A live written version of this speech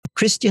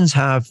Christians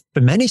have,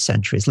 for many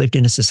centuries, lived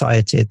in a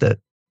society that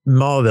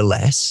more or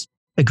less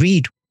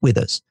agreed with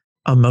us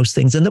on most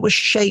things and that was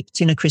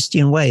shaped in a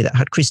Christian way, that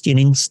had Christian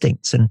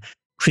instincts and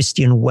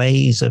Christian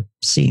ways of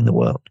seeing the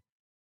world.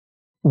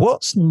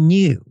 What's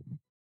new,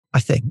 I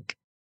think,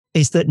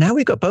 is that now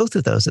we've got both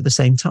of those at the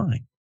same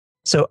time.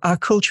 So our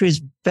culture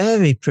is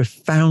very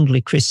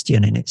profoundly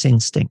Christian in its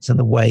instincts and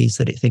the ways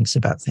that it thinks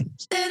about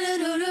things.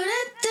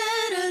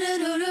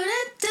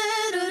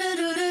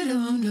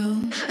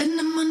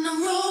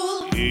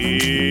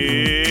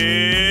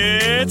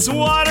 It's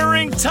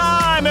watering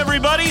time,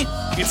 everybody.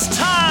 It's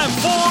time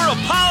for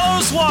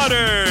Apollos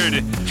Watered,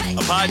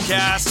 a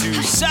podcast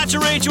to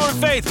saturate your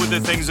faith with the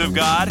things of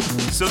God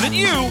so that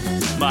you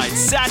might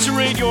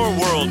saturate your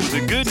world with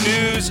the good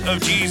news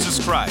of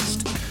Jesus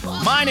Christ.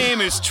 My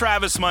name is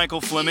Travis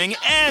Michael Fleming,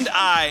 and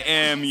I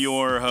am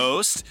your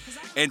host.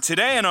 And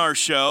today on our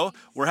show,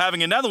 we're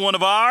having another one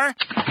of our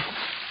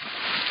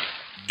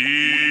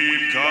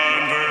Deep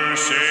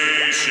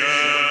Conversations.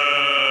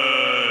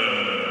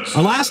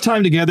 Our last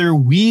time together,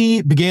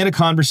 we began a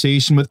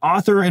conversation with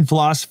author and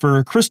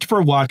philosopher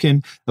Christopher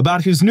Watkin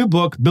about his new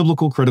book,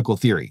 Biblical Critical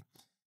Theory.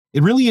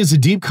 It really is a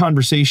deep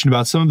conversation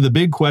about some of the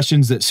big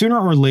questions that sooner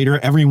or later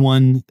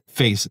everyone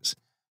faces.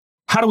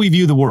 How do we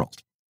view the world?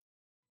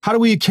 How do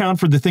we account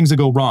for the things that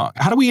go wrong?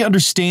 How do we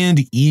understand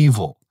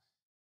evil?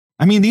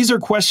 I mean, these are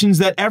questions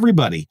that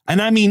everybody,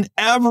 and I mean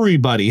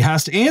everybody,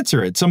 has to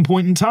answer at some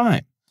point in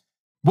time.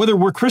 Whether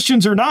we're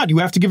Christians or not, you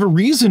have to give a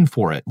reason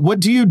for it. What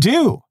do you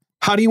do?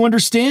 How do you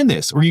understand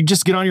this? Or you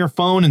just get on your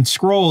phone and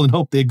scroll and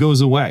hope that it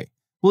goes away?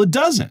 Well, it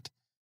doesn't.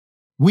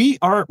 We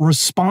are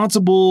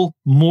responsible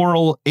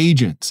moral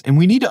agents, and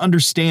we need to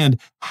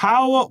understand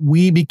how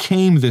we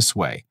became this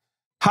way.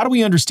 How do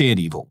we understand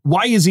evil?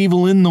 Why is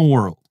evil in the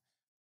world?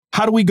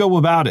 How do we go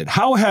about it?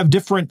 How have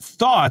different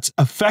thoughts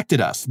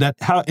affected us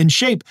and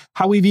shape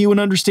how we view and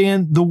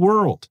understand the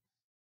world?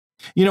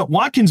 You know,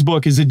 Watkin's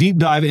book is a deep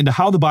dive into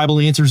how the Bible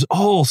answers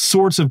all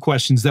sorts of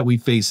questions that we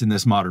face in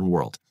this modern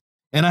world.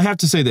 And I have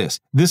to say this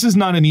is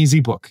not an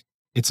easy book.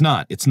 It's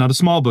not. It's not a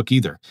small book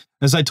either.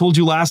 As I told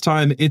you last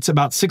time, it's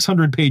about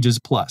 600 pages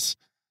plus.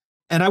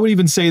 And I would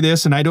even say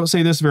this, and I don't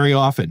say this very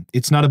often,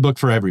 it's not a book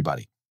for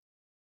everybody.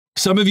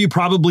 Some of you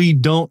probably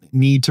don't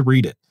need to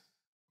read it.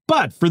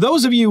 But for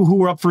those of you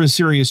who are up for a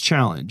serious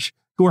challenge,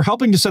 who are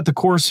helping to set the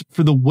course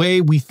for the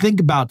way we think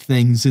about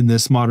things in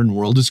this modern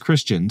world as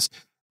Christians,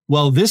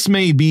 well, this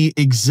may be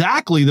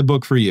exactly the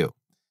book for you.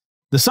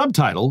 The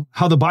subtitle,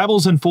 How the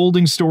Bible's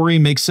Unfolding Story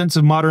Makes Sense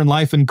of Modern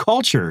Life and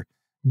Culture,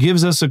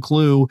 gives us a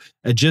clue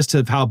at just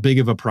of how big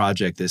of a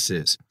project this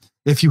is.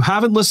 If you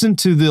haven't listened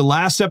to the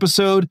last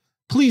episode,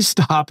 please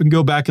stop and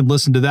go back and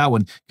listen to that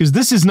one, because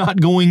this is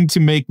not going to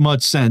make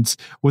much sense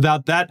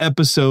without that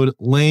episode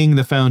laying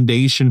the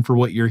foundation for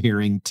what you're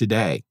hearing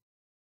today.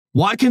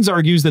 Watkins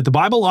argues that the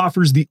Bible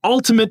offers the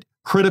ultimate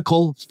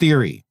critical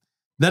theory,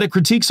 that it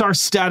critiques our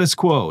status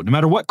quo, no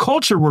matter what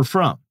culture we're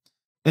from,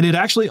 and it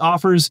actually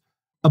offers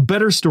a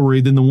better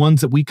story than the ones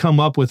that we come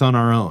up with on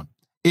our own.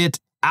 It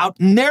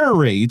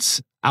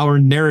out-narrates our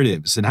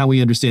narratives and how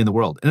we understand the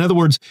world. In other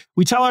words,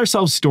 we tell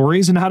ourselves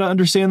stories and how to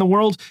understand the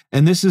world,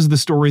 and this is the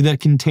story that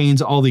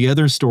contains all the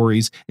other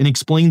stories and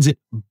explains it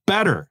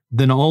better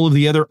than all of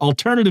the other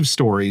alternative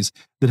stories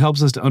that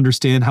helps us to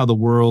understand how the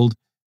world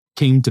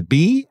came to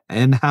be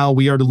and how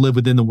we are to live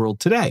within the world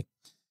today.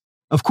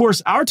 Of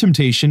course, our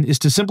temptation is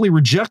to simply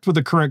reject what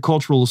the current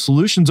cultural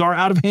solutions are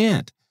out of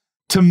hand,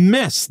 to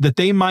miss that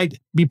they might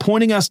be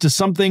pointing us to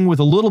something with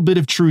a little bit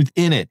of truth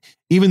in it,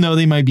 even though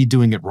they might be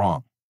doing it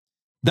wrong.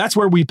 That's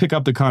where we pick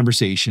up the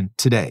conversation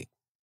today.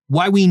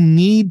 Why we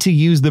need to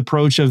use the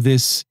approach of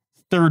this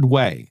third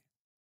way.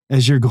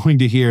 As you're going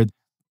to hear,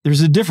 there's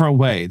a different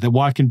way that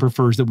Watkin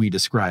prefers that we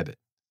describe it.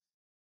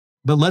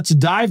 But let's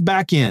dive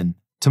back in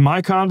to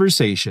my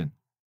conversation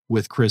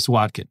with Chris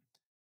Watkin.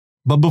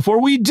 But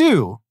before we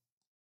do,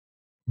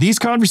 these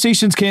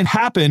conversations can't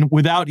happen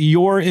without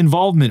your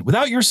involvement,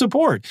 without your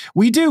support.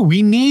 We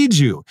need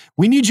you.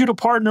 We need you to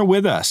partner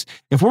with us.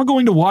 If we're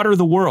going to water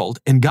the world,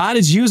 and God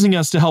is using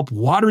us to help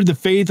water the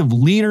faith of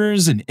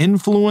leaders and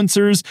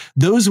influencers,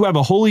 those who have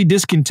a holy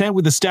discontent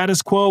with the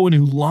status quo and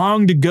who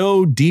long to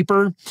go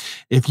deeper,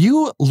 if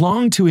you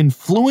long to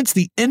influence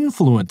the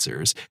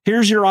influencers,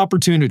 here's your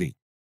opportunity.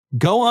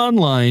 Go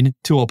online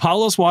to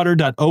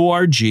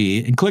apolloswater.org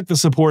and click the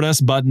Support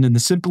Us button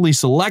and simply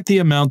select the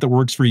amount that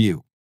works for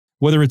you.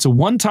 Whether it's a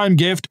one-time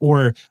gift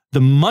or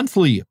the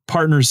monthly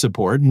partner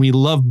support, and we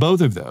love both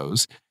of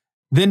those,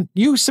 then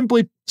you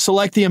simply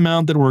select the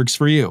amount that works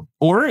for you.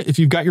 Or if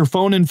you've got your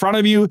phone in front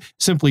of you,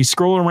 simply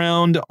scroll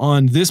around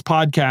on this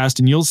podcast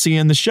and you'll see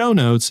in the show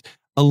notes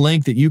a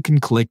link that you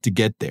can click to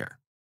get there.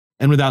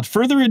 And without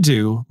further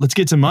ado, let's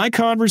get to my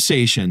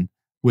conversation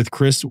with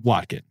Chris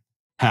Watkin.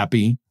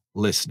 Happy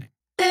listening.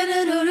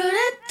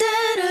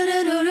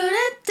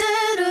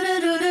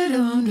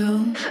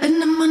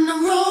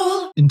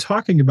 In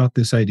talking about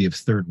this idea of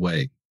third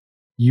way,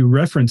 you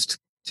referenced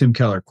Tim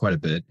Keller quite a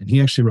bit, and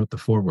he actually wrote the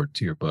foreword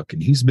to your book,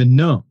 and he's been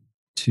known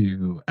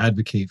to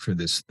advocate for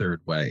this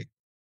third way.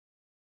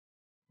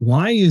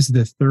 Why is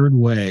the third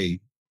way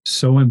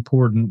so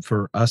important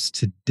for us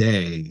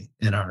today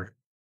in our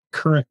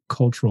current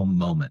cultural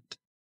moment?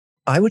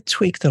 I would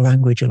tweak the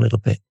language a little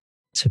bit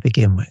to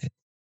begin with.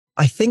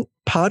 I think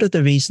part of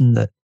the reason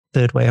that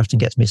third way often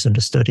gets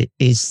misunderstood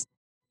is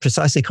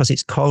precisely because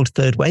it's called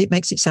third way. It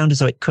makes it sound as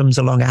though it comes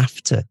along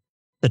after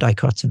the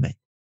dichotomy.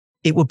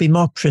 It would be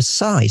more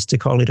precise to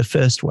call it a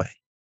first way.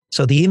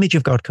 So the image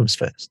of God comes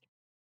first.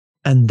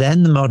 And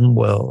then the modern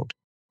world,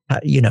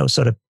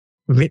 sort of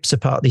rips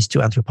apart these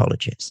two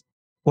anthropologies.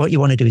 What you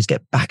want to do is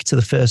get back to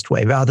the first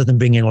way rather than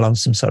bringing along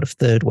some sort of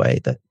third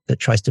way that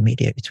tries to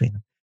mediate between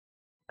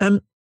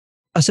them.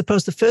 I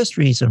suppose the first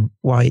reason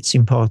why it's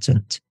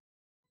important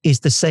is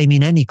the same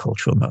in any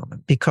cultural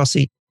moment, because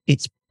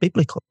it's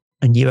biblical.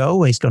 And you're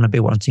always going to be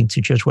wanting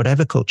to judge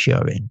whatever culture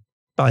you're in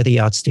by the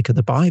yardstick of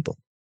the Bible,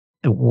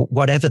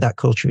 whatever that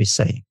culture is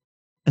saying.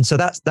 And so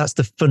that's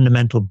the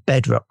fundamental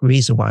bedrock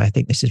reason why I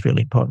think this is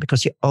really important,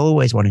 because you're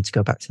always wanting to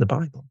go back to the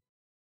Bible.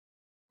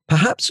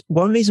 Perhaps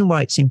one reason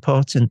why it's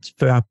important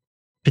for our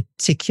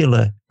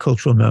particular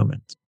cultural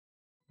moment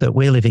that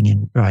we're living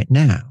in right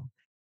now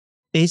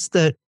is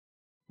that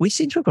we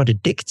seem to have got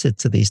addicted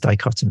to these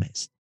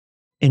dichotomies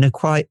in a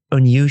quite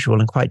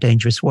unusual and quite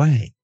dangerous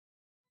way.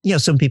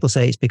 Some people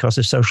say it's because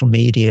of social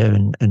media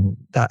and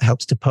that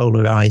helps to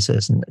polarize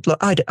us. And look,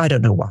 I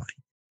don't know why,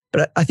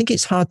 but I think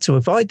it's hard to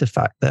avoid the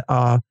fact that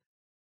our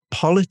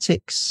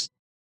politics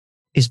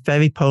is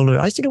very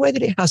polarized in a way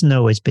that it hasn't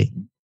always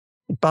been.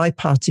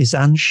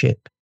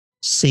 Bipartisanship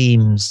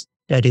seems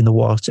dead in the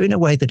water in a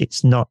way that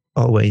it's not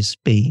always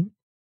been.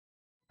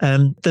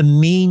 The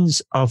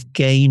means of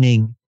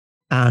gaining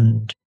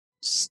and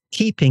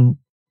keeping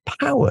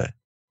power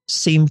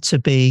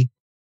the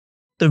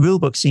rule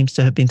book seems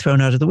to have been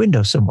thrown out of the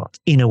window somewhat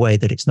in a way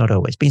that it's not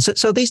always been.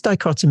 So these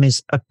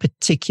dichotomies are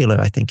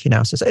particular, I think, in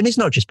our society. And it's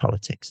not just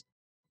politics.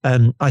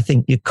 I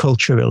think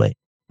culturally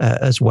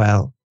as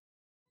well,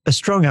 a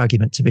strong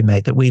argument to be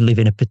made that we live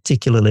in a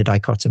particularly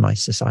dichotomized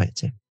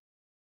society.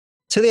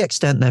 To the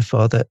extent,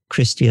 therefore, that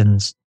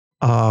Christians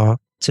are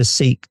to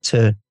seek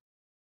to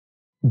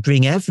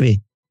bring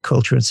every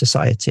culture and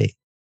society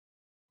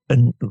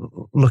and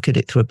look at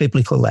it through a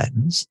biblical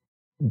lens,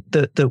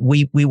 that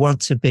we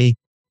want to be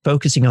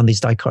focusing on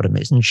these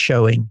dichotomies and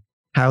showing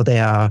how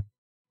they are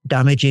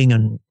damaging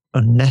and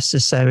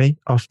unnecessary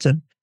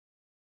often,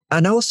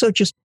 and also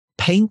just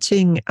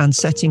painting and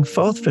setting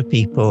forth for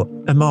people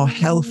a more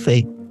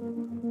healthy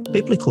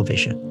biblical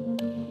vision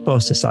for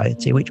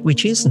society,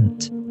 which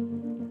isn't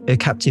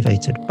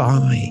captivated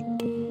by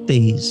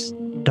these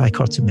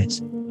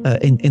dichotomies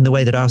in the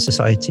way that our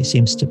society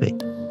seems to be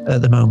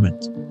at the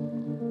moment.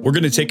 We're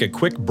going to take a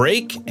quick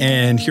break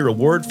and hear a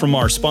word from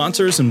our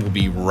sponsors, and we'll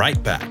be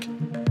right back.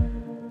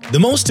 The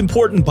most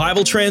important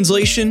Bible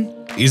translation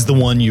is the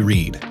one you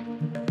read.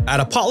 At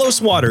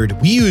Apollos Watered,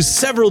 we use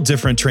several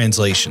different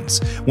translations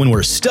when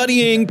we're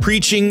studying,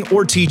 preaching,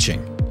 or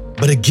teaching.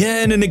 But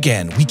again and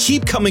again, we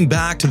keep coming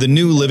back to the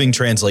New Living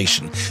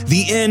Translation,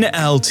 the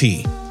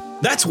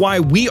NLT. That's why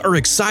we are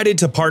excited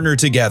to partner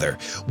together.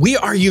 We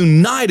are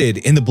united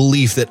in the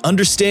belief that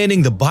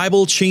understanding the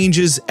Bible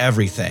changes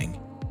everything.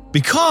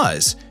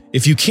 Because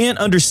if you can't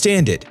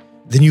understand it,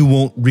 then you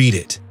won't read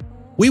it.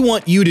 We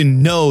want you to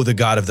know the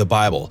God of the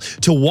Bible,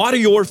 to water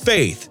your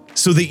faith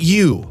so that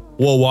you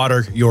will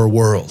water your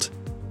world.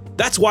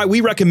 That's why we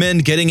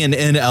recommend getting an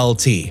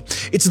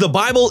NLT. It's the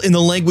Bible in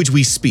the language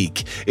we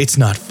speak. It's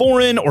not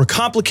foreign or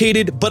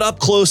complicated, but up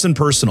close and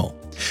personal.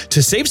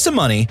 To save some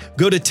money,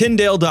 go to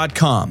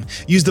Tyndale.com.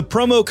 Use the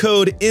promo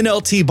code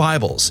NLT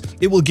Bibles.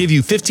 It will give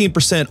you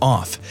 15%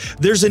 off.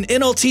 There's an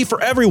NLT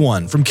for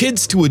everyone, from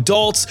kids to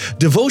adults,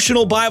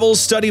 devotional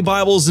Bibles, study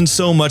Bibles, and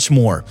so much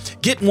more.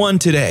 Get one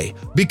today,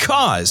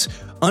 because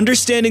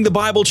understanding the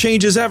Bible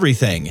changes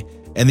everything,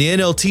 and the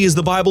NLT is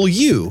the Bible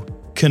you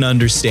can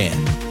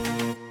understand.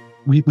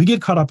 We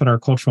get caught up in our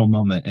cultural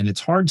moment, and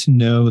it's hard to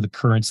know the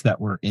currents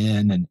that we're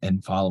in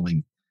and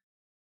following.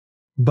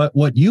 But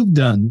what you've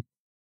done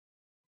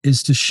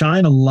is to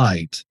shine a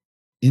light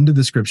into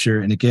the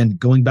scripture, and again,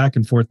 going back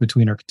and forth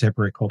between our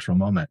contemporary cultural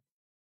moment.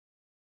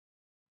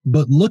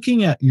 But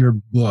looking at your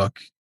book,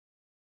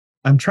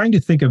 I'm trying to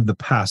think of the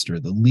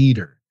pastor, the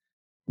leader,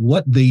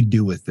 what they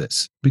do with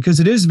this, because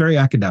it is very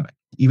academic.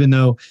 Even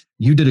though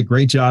you did a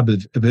great job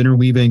of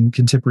interweaving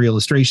contemporary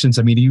illustrations,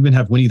 I mean, you even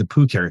have Winnie the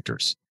Pooh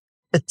characters.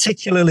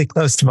 Particularly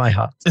close to my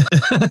heart.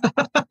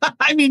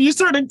 I mean, you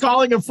started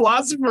calling a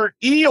philosopher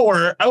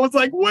Eeyore. I was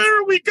like,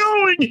 where are we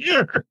going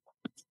here?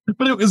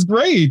 But it was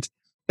great.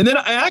 And then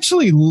I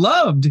actually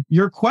loved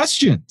your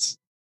questions.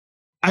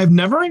 I've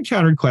never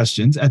encountered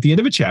questions at the end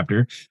of a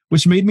chapter,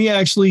 which made me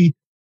actually,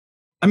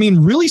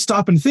 really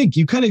stop and think.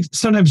 You kind of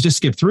sometimes just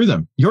skip through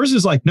them. Yours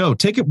is like, no,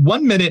 take it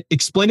 1 minute,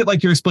 explain it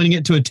like you're explaining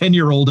it to a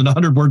 10-year-old in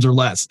 100 words or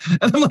less.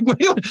 And I'm like,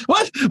 wait,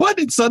 what?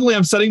 And suddenly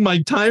I'm setting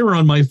my timer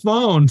on my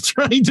phone,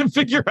 trying to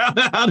figure out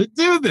how to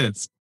do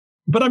this.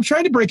 But I'm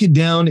trying to break it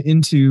down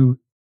into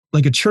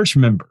like a church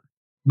member,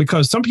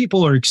 because some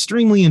people are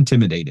extremely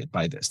intimidated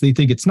by this. They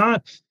think it's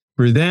not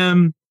for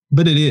them,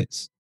 but it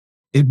is.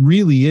 It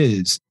really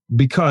is.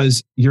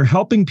 because you're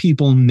helping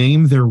people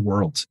name their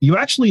worlds. You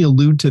actually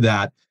allude to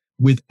that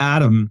with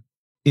Adam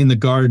in the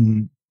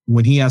garden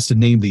when he has to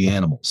name the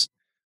animals.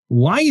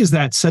 Why is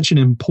that such an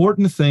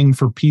important thing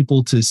for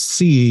people to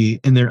see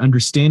in their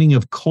understanding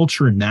of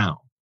culture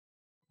now?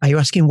 Are you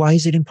asking why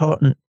is it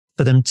important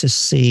for them to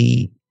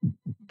see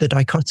the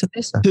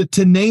dichotomies?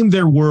 To name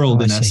their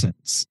world, in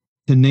essence.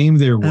 To name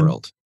their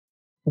world.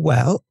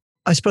 Well,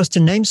 I suppose to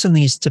name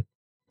something is to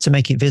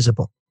make it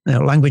visible.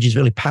 Language is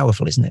really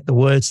powerful, isn't it? The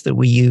words that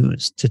we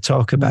use to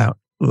talk about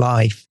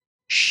life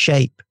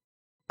shape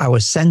our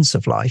sense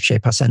of life,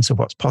 shape our sense of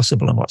what's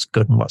possible and what's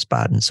good and what's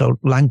bad. And so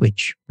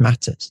language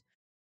matters.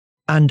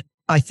 And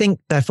I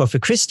think, therefore, for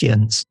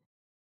Christians,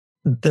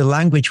 the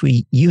language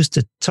we use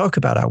to talk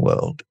about our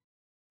world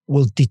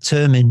will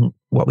determine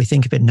what we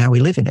think of it and how we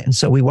live in it. And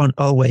so we want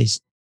always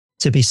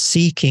to be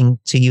seeking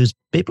to use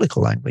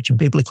biblical language and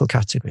biblical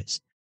categories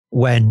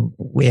when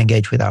we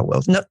engage with our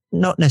world.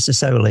 Not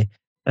necessarily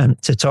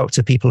to talk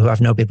to people who have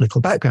no biblical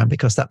background,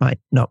 because that might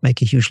not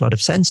make a huge lot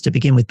of sense to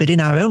begin with. But in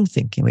our own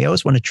thinking, we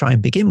always want to try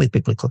and begin with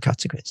biblical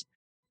categories,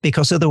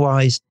 because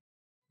otherwise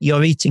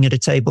you're eating at a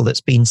table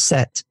that's been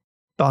set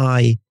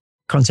by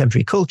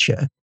contemporary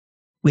culture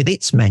with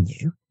its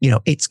menu,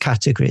 its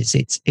categories,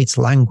 its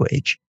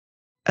language.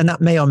 And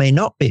that may or may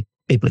not be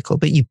biblical,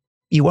 but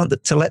you want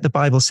to let the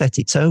Bible set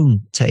its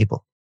own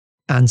table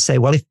and say,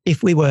 well,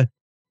 if we were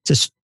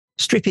to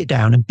strip it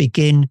down and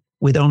begin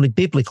with only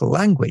biblical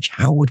language,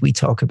 how would we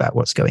talk about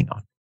what's going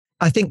on?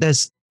 I think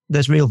there's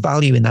real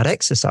value in that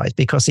exercise,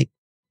 because it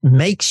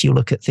makes you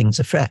look at things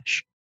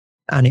afresh,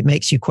 and it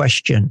makes you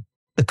question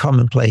the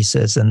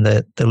commonplaces and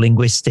the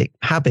linguistic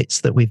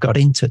habits that we've got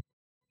into.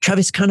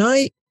 Travis, can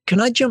I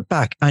jump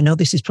back? I know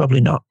this is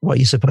probably not what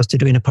you're supposed to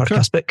do in a podcast,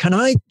 sure, but can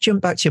I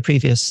jump back to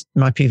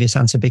my previous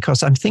answer?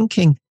 Because I'm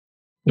thinking,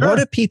 sure, what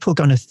are people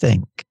going to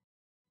think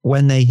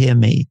when they hear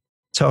me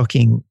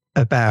talking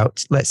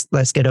about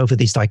let's get over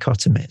these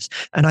dichotomies?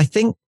 And I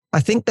think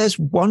there's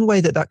one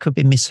way that could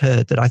be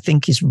misheard that I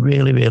think is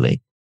really,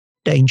 really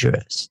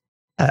dangerous.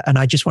 And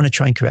I just want to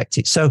try and correct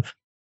it. So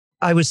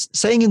I was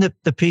saying in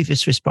the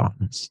previous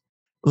response,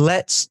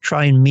 let's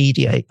try and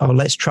mediate, or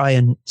let's try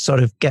and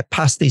sort of get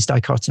past these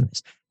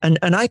dichotomies. And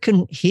I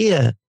can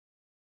hear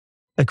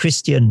a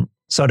Christian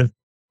sort of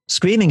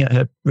screaming at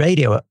her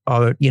radio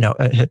or,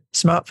 at her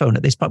smartphone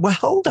at this point. Well,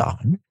 hold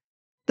on.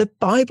 The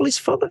Bible is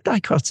full of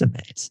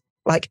dichotomies,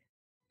 like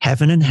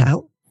heaven and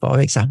hell, for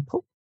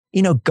example,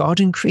 God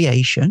and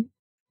creation.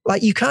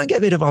 Like, you can't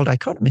get rid of all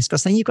dichotomies,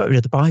 because then you've got rid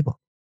of the Bible.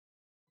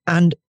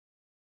 And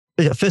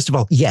first of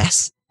all,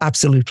 yes,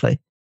 absolutely.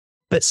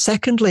 But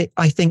secondly,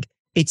 I think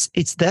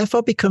it's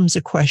therefore becomes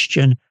a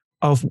question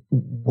of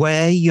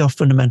where your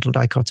fundamental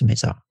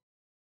dichotomies are.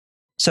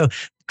 So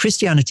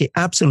Christianity,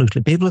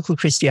 absolutely, biblical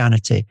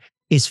Christianity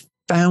is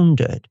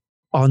founded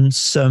on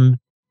some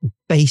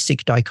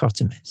basic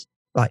dichotomies.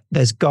 Like,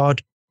 there's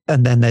God,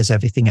 and then there's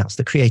everything else.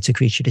 The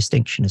creator-creature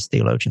distinction, as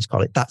theologians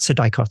call it, that's a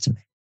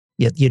dichotomy.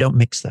 You don't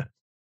mix those.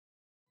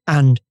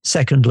 And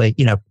secondly,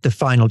 the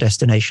final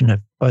destination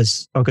of,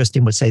 as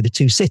Augustine would say, the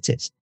two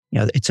cities,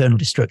 the eternal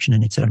destruction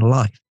and eternal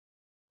life.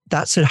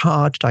 That's a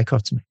hard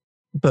dichotomy.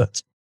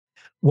 But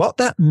what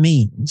that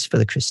means for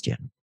the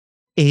Christian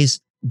is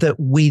that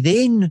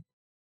within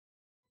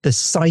the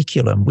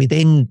cyclum,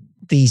 within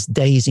these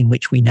days in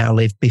which we now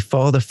live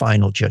before the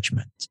final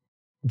judgment,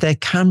 there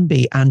can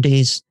be and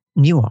is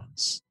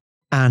nuance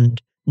and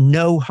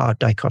no hard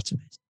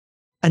dichotomies.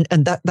 And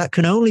that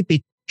can only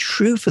be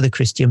true for the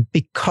Christian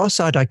because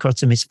our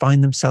dichotomies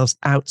find themselves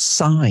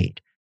outside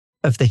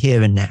of the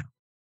here and now.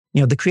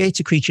 The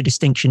creator-creature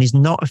distinction is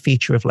not a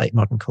feature of late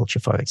modern culture,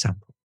 for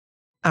example.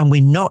 And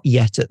we're not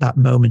yet at that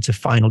moment of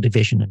final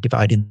division and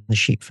dividing the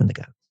sheep from the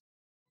goats.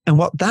 And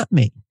what that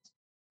means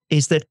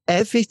is that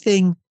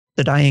everything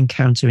that I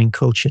encounter in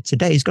culture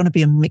today is going to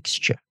be a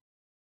mixture.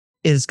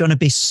 There's going to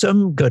be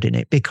some good in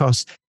it,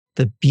 because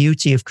the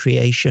beauty of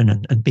creation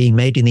and being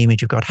made in the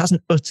image of God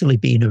hasn't utterly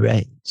been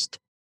erased.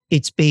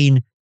 It's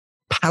been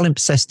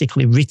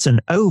palimpsestically written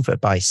over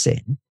by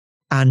sin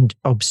and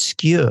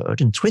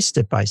obscured and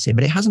twisted by sin,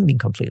 but it hasn't been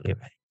completely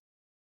erased.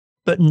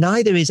 But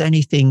neither is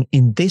anything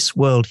in this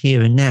world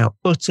here and now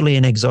utterly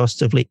and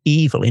exhaustively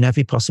evil in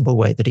every possible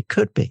way that it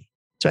could be.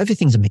 So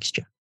everything's a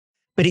mixture.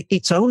 But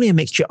it's only a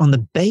mixture on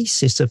the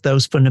basis of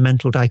those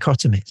fundamental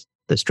dichotomies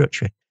that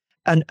structure it.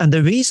 And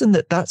the reason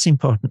that that's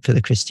important for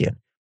the Christian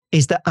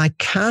is that I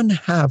can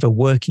have a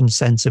working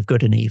sense of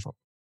good and evil,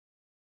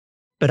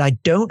 but I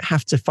don't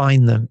have to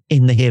find them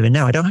in the here and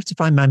now. I don't have to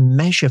find my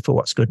measure for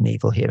what's good and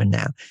evil here and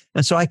now.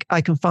 And so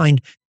I can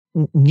find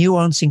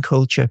nuance in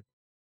culture.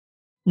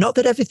 Not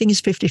that everything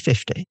is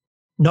 50-50,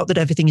 not that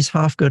everything is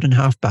half good and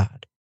half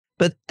bad,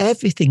 but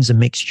everything's a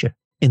mixture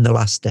in the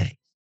last day.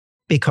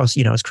 Because,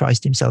 as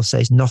Christ himself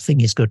says,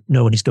 nothing is good,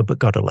 no one is good but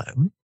God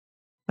alone.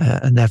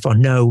 And therefore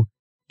no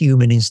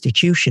human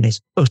institution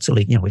is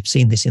utterly, we've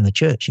seen this in the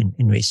church in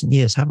recent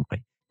years, haven't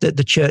we? That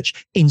the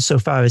church,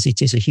 insofar as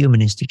it is a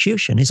human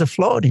institution, is a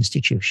flawed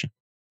institution.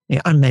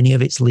 And many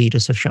of its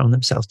leaders have shown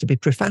themselves to be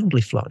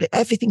profoundly flawed.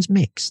 Everything's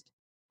mixed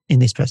in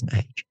this present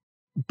age.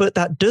 But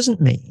that doesn't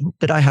mean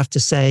that I have to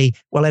say,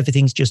 well,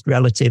 everything's just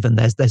relative and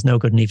there's no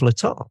good and evil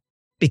at all,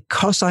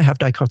 because I have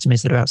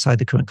dichotomies that are outside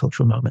the current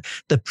cultural moment.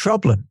 The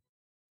problem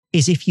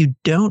is if you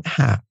don't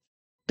have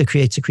the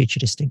creator-creature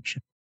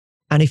distinction,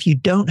 and if you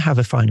don't have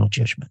a final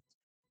judgment,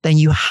 then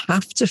you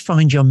have to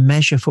find your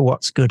measure for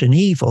what's good and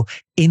evil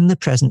in the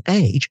present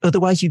age.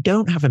 Otherwise, you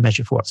don't have a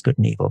measure for what's good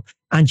and evil,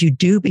 and you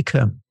do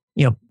become,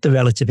 the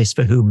relativist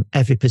for whom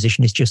every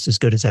position is just as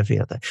good as every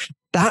other.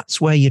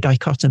 That's where your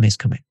dichotomies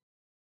come in.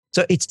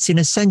 So it's in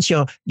a sense,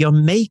 you're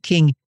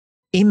making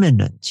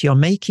immanent, you're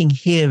making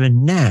here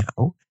and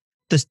now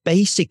this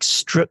basic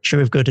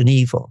structure of good and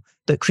evil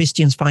that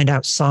Christians find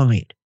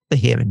outside the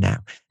here and now.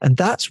 And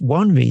that's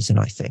one reason,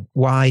 I think,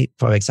 why,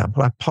 for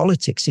example, our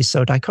politics is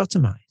so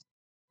dichotomized,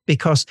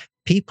 because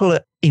people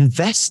are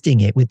investing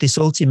it with this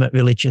ultimate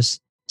religious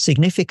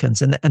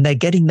significance, and they're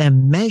getting their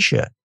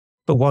measure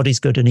for what is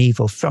good and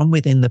evil from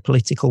within the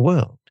political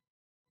world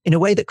in a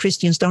way that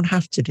Christians don't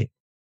have to do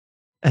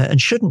and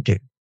shouldn't do.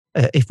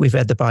 If we've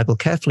read the Bible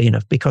carefully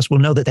enough, because we'll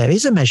know that there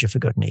is a measure for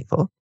good and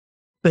evil,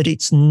 but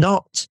it's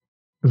not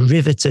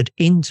riveted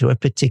into a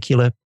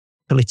particular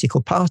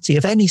political party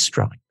of any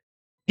stripe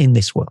in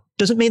this world.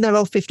 Doesn't mean they're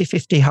all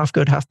 50-50, half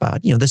good, half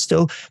bad. There's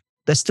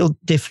still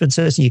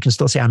differences, and you can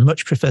still say, I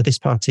much prefer this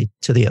party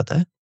to the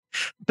other.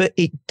 But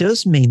it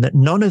does mean that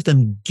none of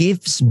them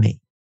gives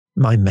me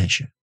my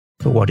measure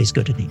for what is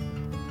good and evil.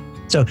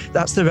 So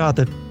that's the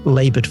rather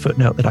labored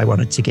footnote that I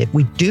wanted to give.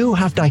 We do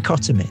have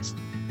dichotomies,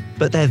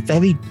 but they're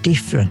very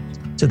different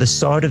to the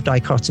sort of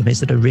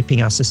dichotomies that are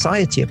ripping our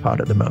society apart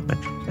at the moment.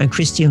 And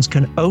Christians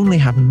can only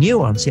have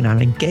nuance in our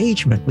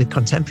engagement with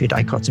contemporary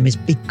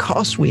dichotomies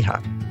because we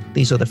have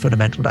these other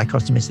fundamental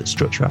dichotomies that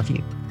structure our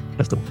view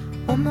of the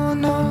world. One more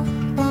note,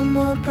 one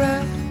more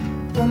breath,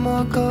 one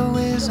more go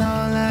is all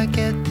I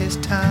get this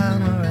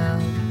time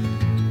around.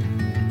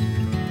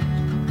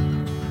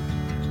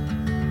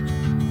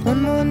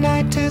 One more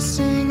night to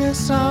sing a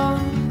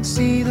song,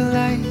 see the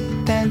light,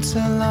 dance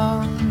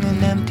along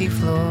an empty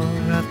floor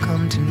I've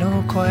come to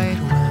know quite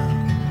well.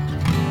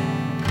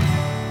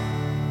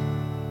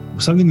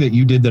 Something that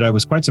you did that I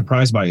was quite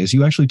surprised by is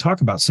you actually talk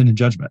about sin and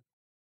judgment,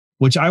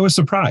 which I was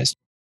surprised.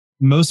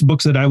 Most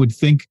books that I would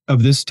think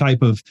of this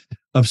type of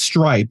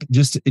stripe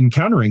just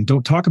encountering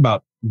don't talk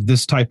about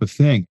this type of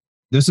thing.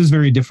 This is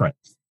very different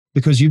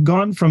because you've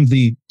gone from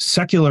the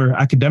secular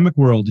academic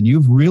world and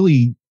you've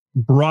really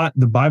brought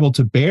the Bible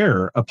to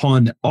bear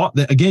upon all,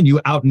 again,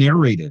 you out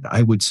narrated,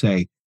 I would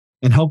say,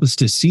 and help us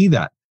to see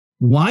that.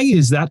 Why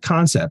is that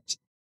concept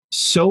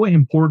so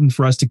important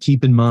for us to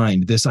keep in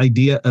mind, this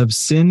idea of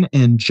sin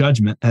and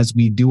judgment as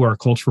we do our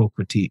cultural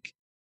critique?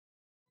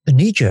 The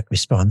knee-jerk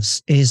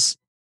response is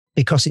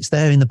because it's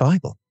there in the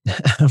Bible.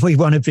 We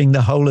want to bring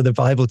the whole of the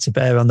Bible to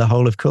bear on the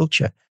whole of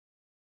culture.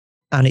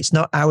 And it's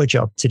not our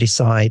job to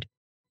decide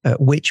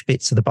which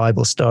bits of the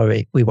Bible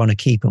story we want to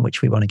keep and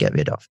which we want to get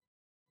rid of.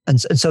 And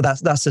so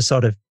that's the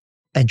sort of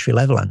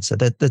entry-level answer.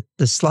 The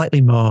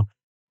slightly more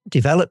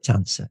developed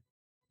answer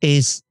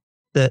is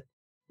that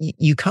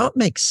you can't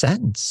make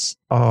sense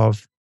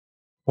of,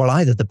 well,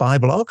 either the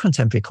Bible or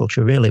contemporary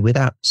culture really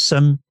without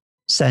some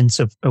sense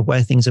of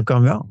where things have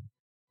gone wrong.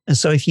 And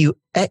so if you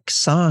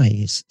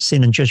excise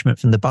sin and judgment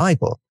from the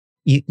Bible,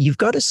 you've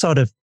got a sort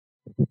of,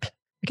 I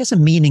guess, a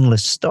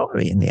meaningless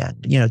story in the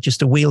end,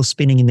 just a wheel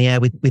spinning in the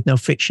air with no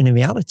friction in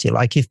reality.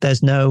 Like if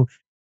there's no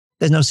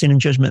sin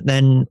and judgment,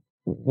 then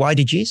why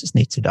did Jesus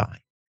need to die?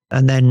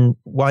 And then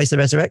why is the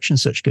resurrection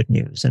such good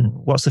news? And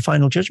what's the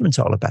final judgment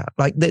all about?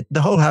 Like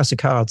the whole house of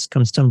cards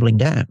comes tumbling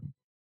down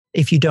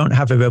if you don't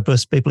have a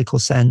robust biblical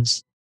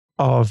sense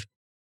of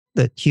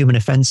the human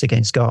offense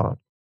against God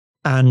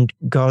and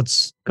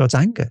God's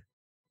anger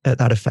at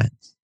that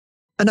offense.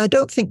 And I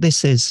don't think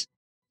this is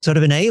sort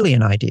of an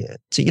alien idea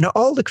to,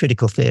 all the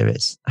critical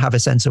theories have a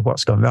sense of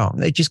what's gone wrong.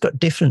 They've just got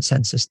different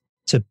senses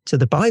to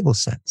the Bible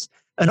sense,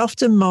 and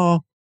often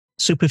more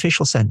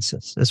superficial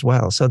senses as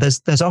well. So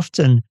there's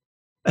often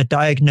a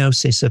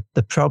diagnosis of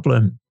the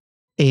problem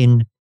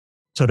in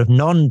sort of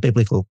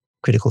non-biblical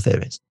critical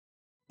theories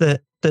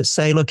that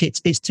say, look,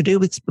 it's to do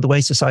with the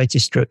way society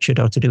is structured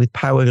or to do with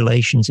power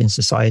relations in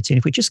society. And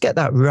if we just get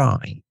that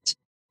right,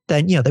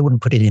 then, they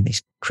wouldn't put it in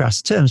these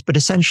crass terms, but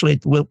essentially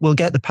we'll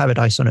get the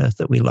paradise on earth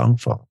that we long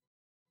for.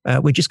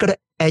 We just got to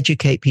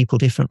educate people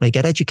differently,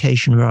 get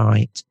education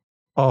right,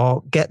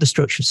 or get the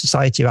structure of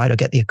society right, or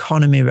get the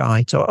economy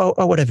right,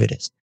 or whatever it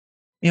is.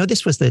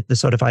 This was the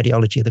sort of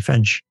ideology of the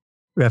French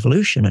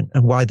Revolution,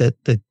 and why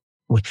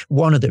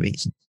one of the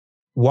reasons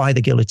why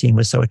the guillotine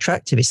was so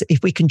attractive is that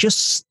if we can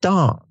just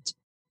start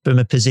from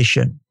a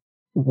position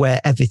where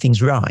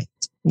everything's right,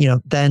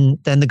 then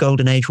the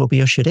golden age will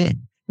be ushered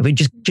in. If we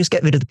just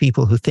get rid of the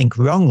people who think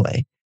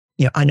wrongly,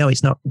 I know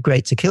it's not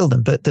great to kill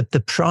them, but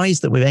the prize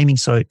that we're aiming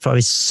for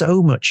is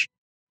so much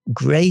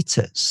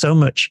greater, so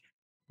much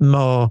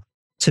more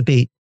to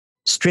be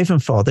striven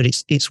for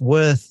that it's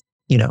worth,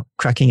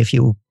 cracking a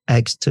few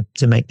eggs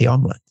to make the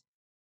omelette.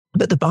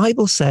 But the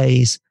Bible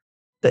says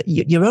that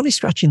you're only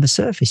scratching the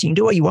surface. You can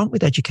do what you want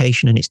with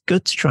education, and it's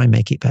good to try and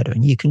make it better.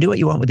 And you can do what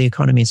you want with the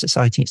economy and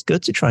society. It's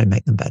good to try and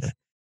make them better.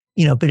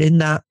 But in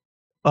that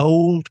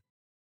old,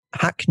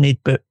 hackneyed,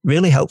 but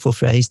really helpful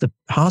phrase, the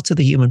heart of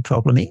the human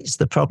problem is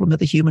the problem of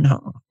the human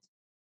heart.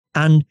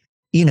 And,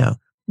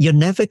 you're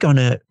never going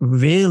to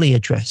really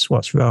address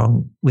what's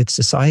wrong with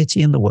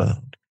society and the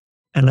world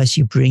unless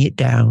you bring it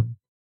down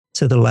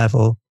to the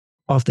level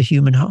of the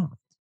human heart.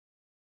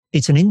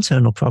 It's an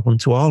internal problem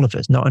to all of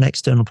us, not an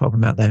external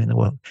problem out there in the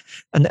world.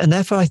 And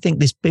therefore, I think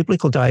this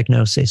biblical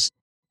diagnosis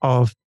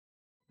of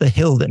the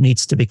hill that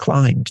needs to be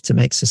climbed to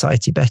make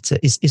society better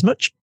is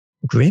much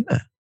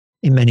grimmer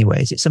in many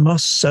ways. It's a more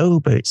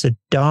sober, it's a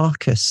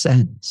darker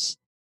sense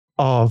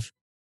of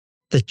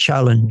the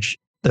challenge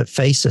that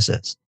faces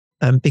us.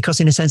 Because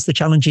in a sense, the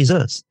challenge is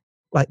us.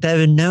 Like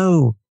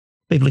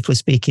biblically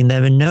speaking,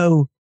 there are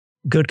no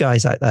good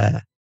guys out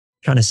there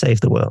trying to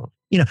save the world.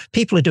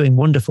 People are doing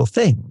wonderful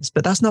things,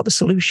 but that's not the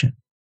solution,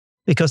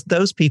 because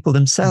those people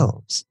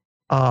themselves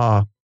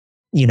are,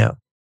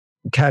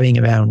 carrying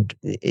around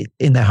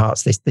in their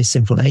hearts this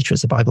sinful nature,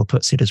 as the Bible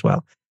puts it as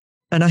well.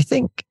 And I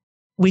think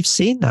we've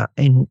seen that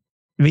in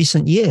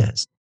recent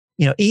years.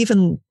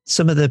 Even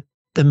some of the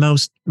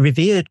most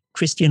revered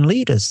Christian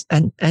leaders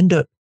end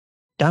up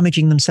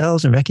damaging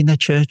themselves and wrecking their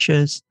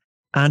churches.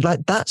 And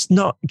that's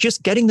not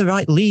just getting the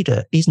right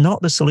leader is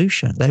not the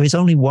solution. There is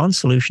only one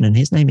solution, and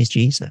his name is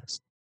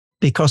Jesus,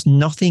 because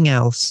nothing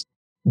else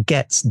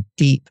gets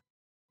deep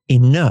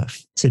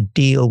enough to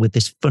deal with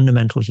this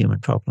fundamental human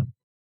problem,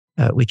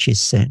 which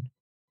is sin.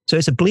 So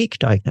it's a bleak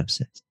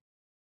diagnosis.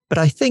 But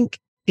I think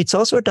it's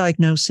also a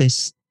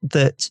diagnosis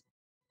that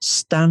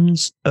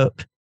stands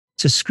up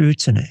to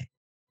scrutiny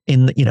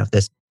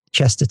there's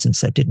Chesterton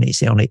said, didn't he?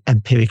 It's the only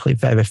empirically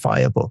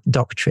verifiable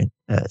doctrine,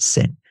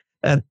 sin.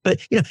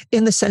 But,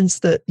 in the sense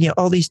that,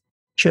 all these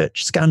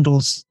church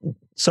scandals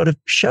sort of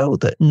show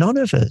that none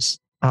of us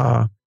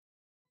are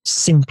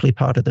simply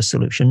part of the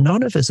solution.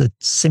 None of us are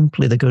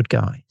simply the good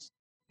guys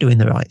doing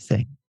the right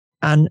thing.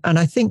 And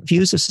I think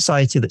views of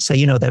society that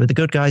say, there are the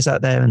good guys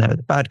out there and there are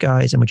the bad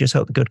guys, and we just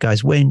hope the good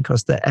guys win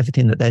because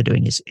everything that they're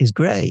doing is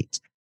great,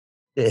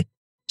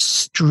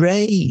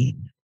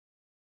 strain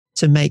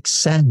to make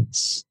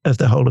sense of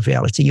the whole of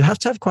reality. You have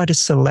to have quite a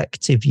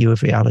selective view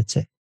of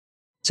reality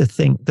to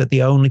think that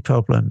the only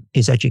problem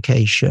is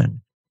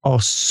education or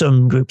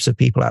some groups of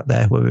people out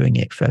there who are ruining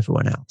it for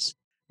everyone else.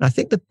 And I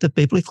think that the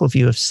biblical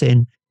view of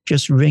sin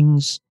just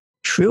rings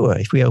truer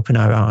if we open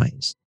our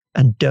eyes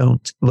and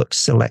don't look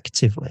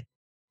selectively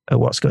at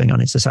what's going on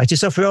in society.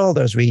 So for all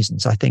those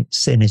reasons, I think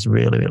sin is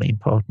really, really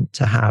important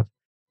to have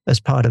as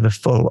part of a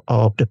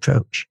full-orbed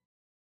approach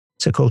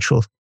to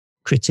cultural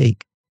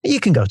critique. You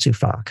can go too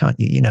far, can't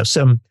you?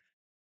 Some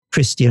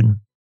Christian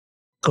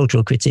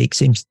cultural critique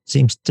seems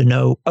to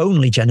know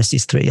only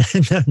Genesis 3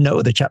 and no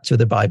other chapter of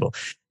the Bible.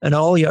 And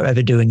all you're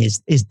ever doing is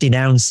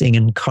denouncing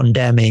and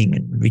condemning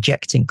and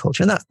rejecting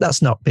culture. And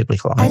that's not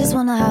biblical either. I just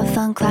want to have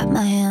fun, clap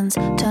my hands,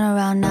 turn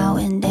around now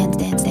and dance,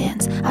 dance,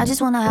 dance. I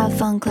just want to have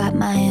fun, clap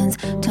my hands,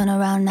 turn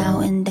around now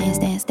and dance,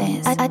 dance,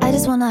 dance. I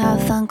just want to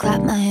have fun,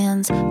 clap my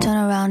hands, turn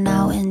around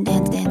now and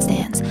dance, dance,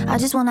 dance. I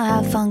just want to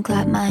have fun,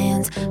 clap my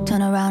hands,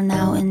 turn around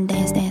now and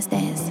dance, dance,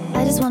 dance.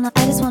 I just want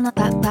to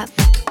clap, clap.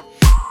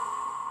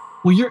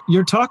 Well,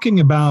 you're talking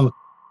about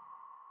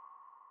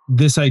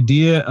this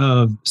idea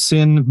of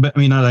sin, but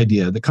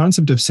the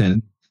concept of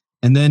sin,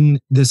 and then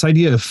this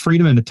idea of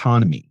freedom and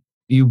autonomy.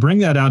 You bring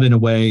that out in a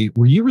way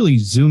where you really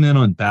zoom in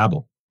on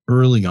Babel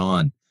early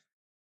on,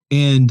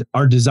 and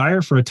our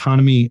desire for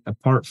autonomy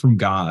apart from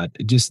God,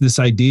 just this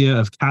idea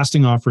of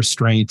casting off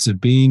restraints,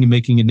 of being and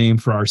making a name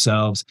for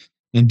ourselves,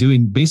 and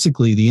doing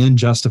basically the end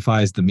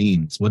justifies the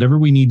means, whatever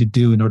we need to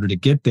do in order to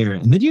get there.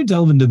 And then you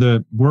delve into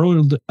the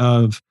world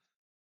of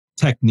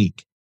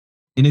technique.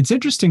 And it's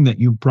interesting that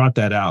you brought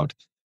that out.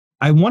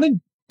 I wanted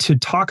to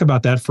talk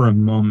about that for a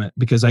moment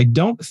because I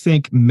don't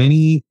think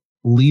many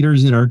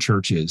leaders in our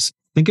churches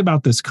think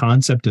about this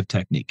concept of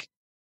technique,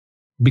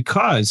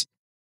 because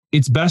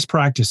it's best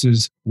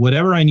practices.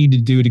 Whatever I need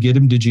to do to get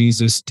him to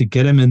Jesus, to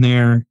get him in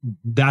there,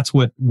 that's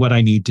what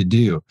I need to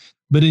do.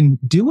 But in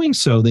doing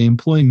so, they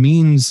employ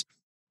means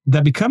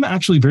that become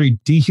actually very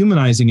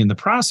dehumanizing in the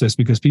process,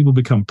 because people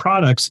become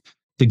products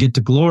to get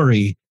to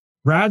glory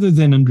rather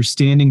than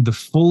understanding the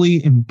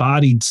fully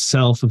embodied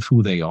self of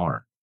who they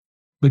are.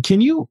 But can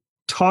you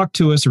talk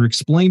to us or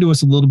explain to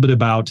us a little bit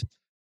about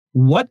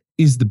what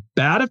is the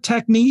bad of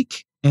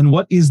technique and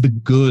what is the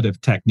good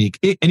of technique?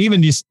 And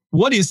even just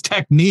what is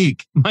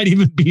technique might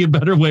even be a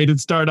better way to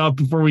start off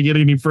before we get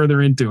any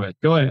further into it.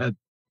 Go ahead.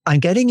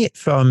 I'm getting it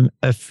from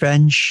a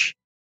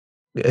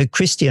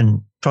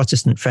Christian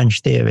Protestant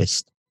French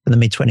theorist in the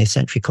mid-20th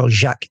century called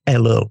Jacques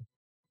Ellul.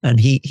 And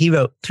he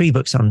wrote 3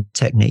 books on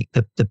technique,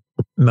 the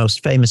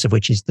most famous of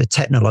which is The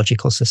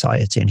Technological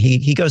Society. And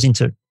he goes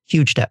into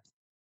huge depth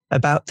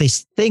about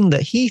this thing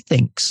that he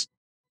thinks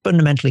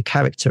fundamentally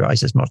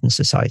characterizes modern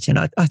society. And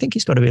I think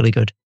he's got a really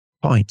good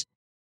point.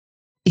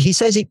 He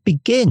says it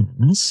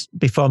begins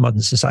before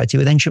modern society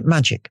with ancient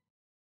magic.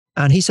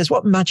 And he says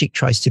what magic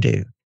tries to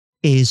do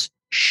is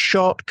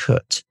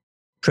shortcut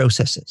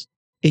processes.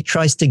 It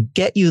tries to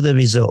get you the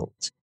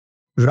result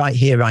right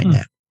here, right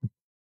now.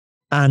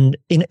 And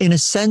in a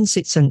sense,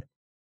 it's an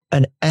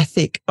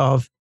ethic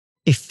of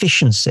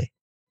efficiency.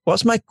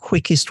 What's my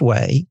quickest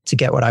way to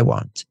get what I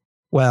want?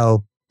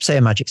 Well, say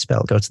a magic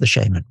spell, go to the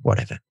shaman,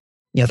 whatever.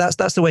 Yeah,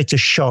 that's the way to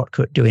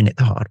shortcut doing it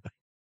the hard way.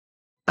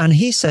 And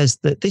he says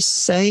that this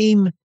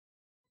same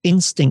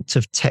instinct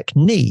of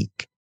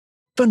technique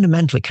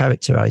fundamentally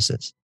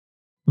characterizes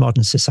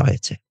modern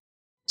society.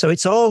 So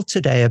it's all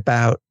today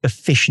about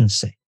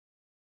efficiency.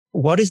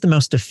 What is the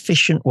most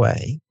efficient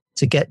way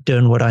to get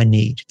done what I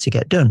need to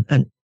get done?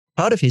 And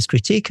part of his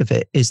critique of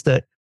it is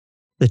that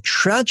the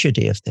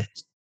tragedy of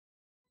this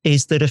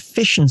is that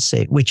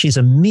efficiency, which is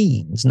a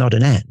means, not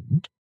an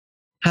end,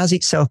 has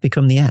itself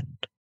become the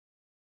end.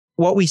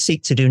 What we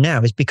seek to do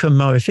now is become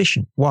more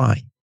efficient.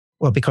 Why?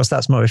 Well, because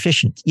that's more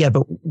efficient. Yeah,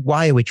 but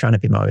why are we trying to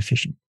be more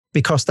efficient?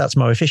 Because that's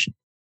more efficient.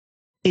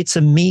 It's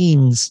a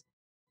means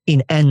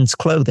in ends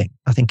clothing,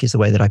 I think is the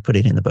way that I put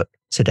it in the book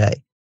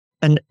today.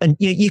 And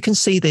you can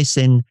see this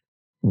in,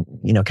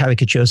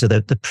 caricatures of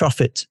the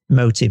profit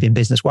motive in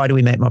business. Why do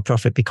we make more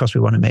profit? Because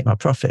we want to make more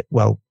profit.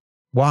 Well,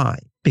 why?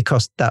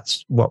 Because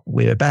that's what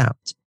we're about.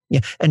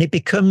 Yeah. And it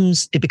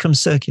becomes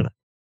circular.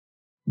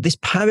 This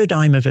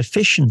paradigm of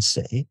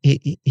efficiency,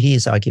 he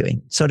is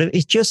arguing, sort of,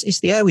 it's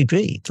the air we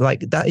breathe.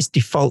 Like that is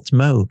default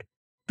mode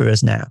for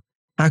us now.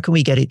 How can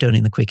we get it done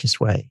in the quickest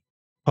way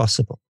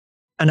possible?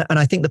 And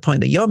I think the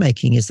point that you're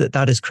making is that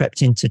has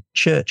crept into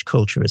church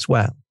culture as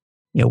well.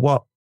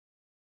 What,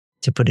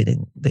 to put it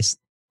in this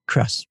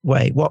crass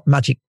way, what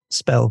magic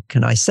spell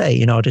can I say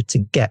in order to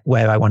get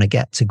where I want to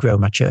get to grow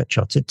my church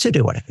or to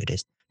do whatever it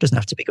is? It doesn't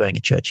have to be growing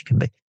a church. It can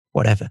be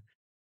whatever.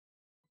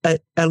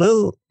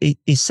 Ellul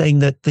is saying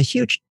that the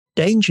huge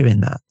danger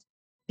in that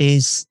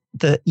is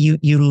that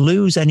you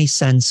lose any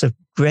sense of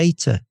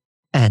greater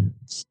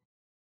ends.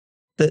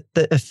 That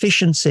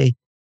efficiency,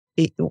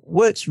 it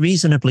works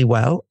reasonably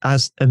well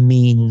as a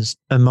means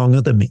among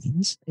other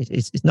means.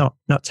 It's not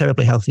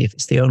terribly healthy if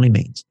it's the only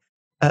means.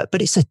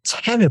 But it's a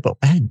terrible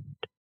end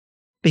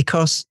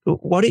because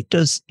what it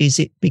does is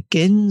it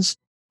begins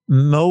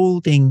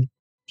molding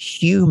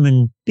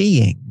human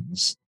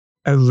beings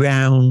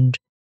around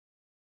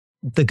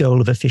the goal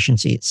of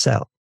efficiency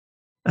itself.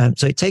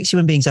 So it takes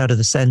human beings out of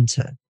the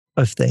center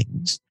of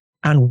things.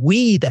 And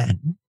we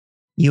then,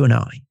 you and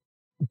I,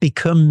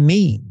 become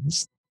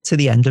means to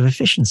the end of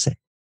efficiency.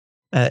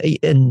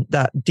 And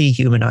that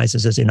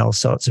dehumanizes us in all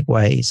sorts of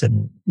ways.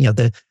 And,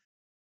 the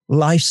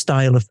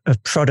lifestyle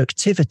of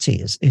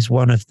productivity is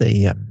one of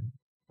the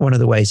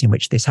ways in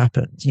which this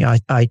happens.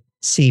 I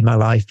see my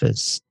life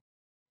as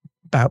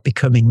about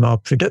becoming more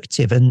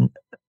productive, and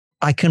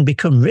I can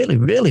become really,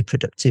 really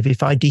productive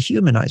if I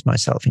dehumanize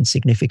myself in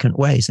significant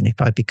ways and if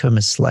I become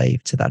a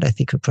slave to that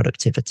ethic of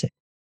productivity.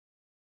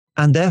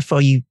 And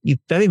therefore, you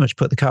very much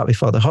put the cart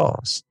before the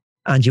horse,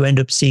 and you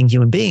end up seeing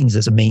human beings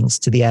as a means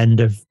to the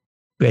end of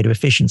greater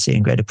efficiency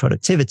and greater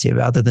productivity,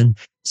 rather than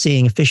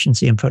seeing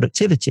efficiency and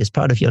productivity as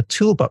part of your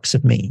toolbox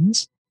of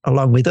means,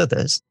 along with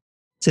others,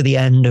 to the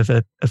end of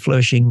a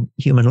flourishing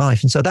human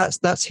life. And so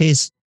that's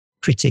his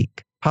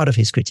critique. Part of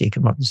his critique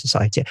of modern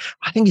society,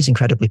 I think, is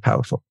incredibly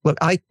powerful. Look,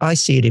 I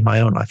see it in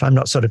my own life. I'm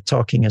not sort of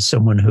talking as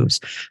someone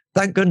who's,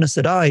 thank goodness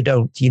that I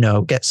don't,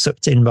 get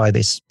sucked in by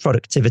this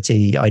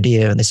productivity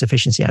idea and this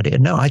efficiency idea.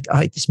 No,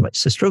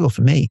 it's a struggle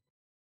for me.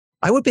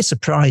 I would be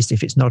surprised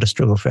if it's not a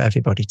struggle for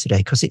everybody today,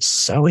 because it's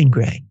so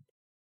ingrained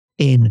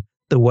in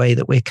the way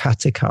that we're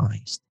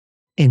catechized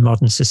in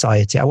modern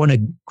society. I want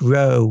to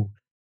grow,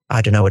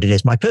 I don't know what it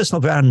is, my personal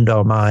brand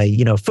or my,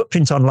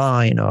 footprint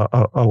online or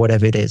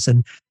whatever it is.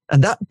 And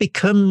that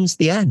becomes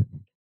the end.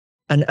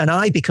 And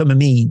I become a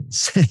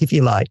means, if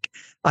you like.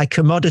 I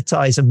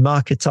commoditize and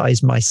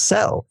marketize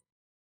myself.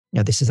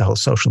 This is the whole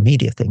social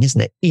media thing, isn't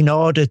it? In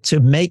order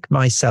to make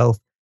myself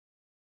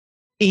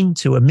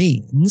into a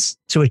means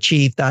to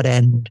achieve that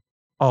end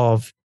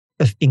of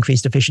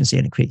increased efficiency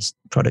and increased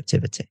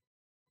productivity.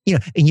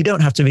 And you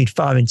don't have to read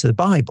far into the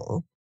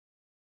Bible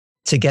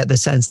to get the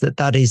sense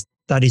that is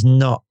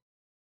not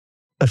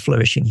a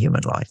flourishing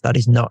human life. That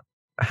is not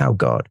how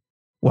God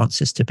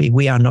wants us to be.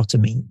 We are not a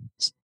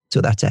means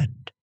to that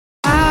end.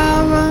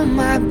 I row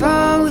my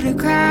boat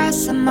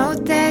across a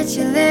moat that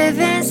you live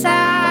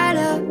inside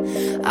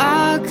of.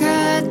 I'll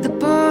cut the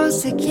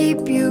bolts to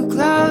keep you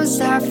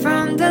closer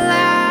from the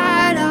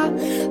light. I'll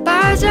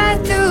barge right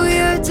through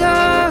your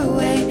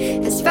doorway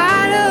in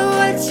spite of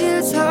what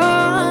you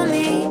told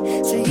me.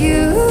 So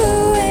you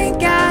ain't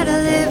gotta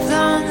live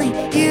lonely.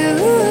 You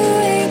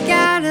ain't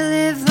gotta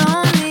live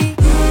lonely.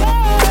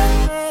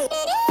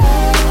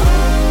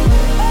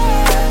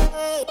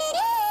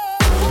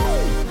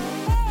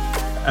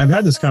 I've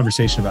had this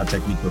conversation about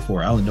technique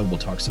before. Alan Noble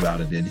talks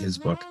about it in his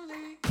book,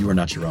 You Are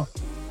Not Your Own.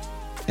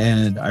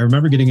 And I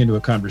remember getting into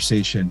a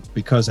conversation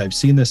because I've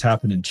seen this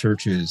happen in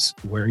churches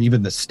where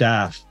even the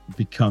staff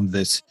become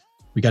this,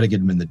 we got to get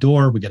them in the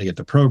door. We got to get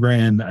the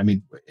program. I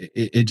mean,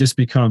 it just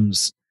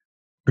becomes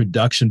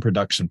production.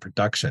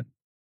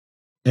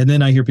 And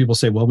then I hear people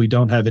say, well, we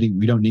don't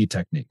need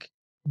technique.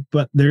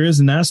 But there is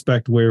an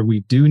aspect where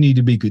we do need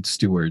to be good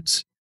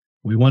stewards.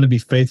 We want to be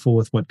faithful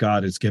with what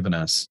God has given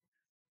us.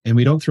 And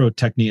we don't throw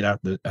technique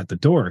at the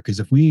door, because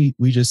if we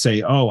just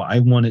say, oh, I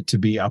want it to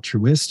be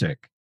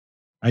altruistic,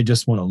 I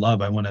just want to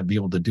love, I want to be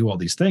able to do all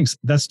these things,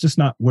 that's just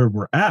not where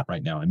we're at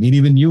right now. I mean,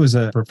 even you as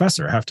a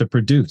professor have to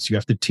produce, you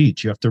have to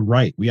teach, you have to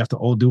write, we have to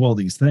all do all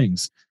these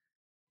things.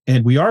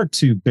 And we are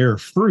to bear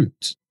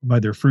fruit. By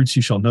their fruits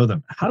you shall know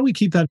them. How do we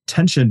keep that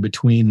tension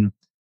between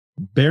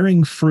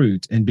bearing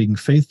fruit and being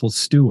faithful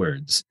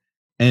stewards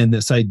and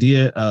this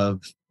idea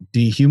of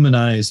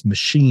dehumanized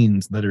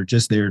machines that are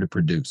just there to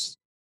produce?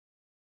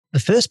 The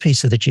first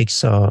piece of the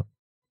jigsaw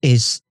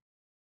is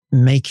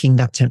making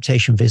that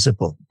temptation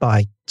visible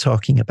by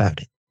talking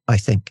about it. I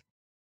think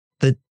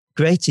the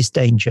greatest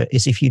danger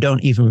is if you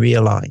don't even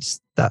realize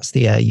that's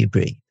the air you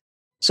breathe.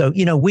 So,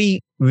 we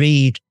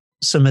read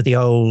some of the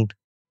old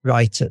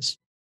writers,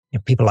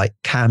 people like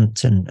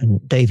Kant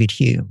and David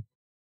Hume,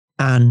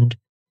 and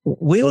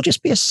we'll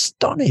just be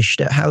astonished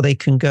at how they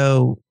can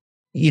go,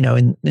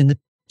 in the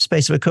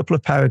space of a couple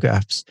of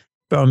paragraphs,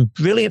 from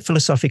brilliant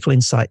philosophical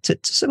insight to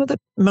some of the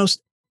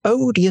most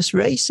odious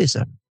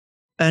racism.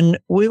 And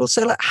we will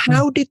say,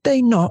 how did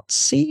they not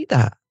see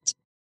that?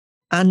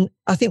 And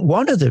I think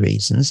one of the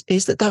reasons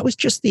is that was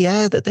just the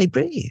air that they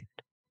breathed.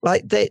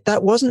 That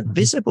wasn't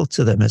visible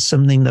to them as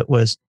something that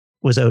was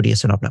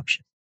odious and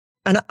obnoxious.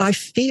 And I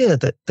fear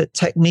that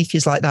technique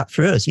is like that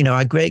for us.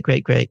 Our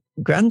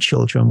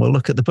great-great-great-grandchildren will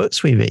look at the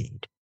books we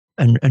read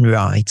and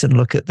write and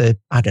look at the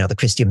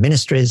Christian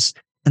ministries,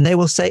 and they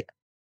will say,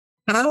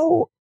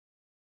 how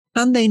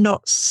can they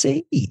not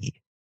see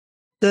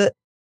that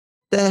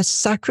they're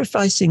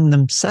sacrificing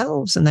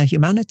themselves and their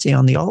humanity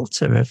on the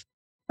altar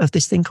of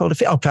this thing called a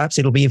faith? Or perhaps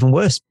it'll be even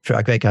worse for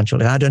our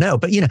great-grandchildren. I don't know.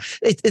 But,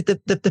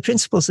 the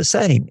principle's the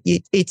same.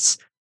 It's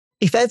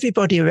if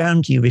everybody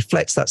around you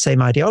reflects that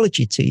same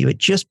ideology to you, it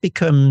just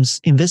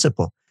becomes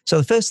invisible. So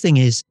the first thing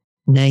is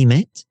name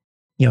it,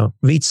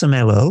 read some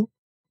LO,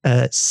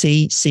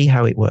 see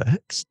how it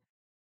works.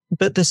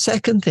 But the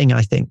second thing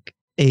I think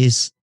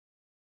is,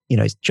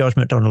 it's George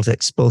MacDonald's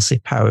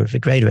expulsive power of a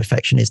greater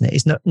affection, isn't it?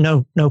 It's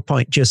no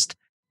point just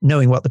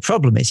knowing what the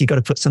problem is. You've got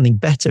to put something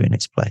better in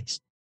its place.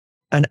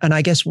 And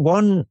I guess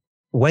one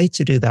way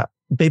to do that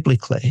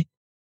biblically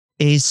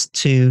is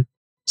to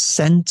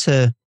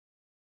center,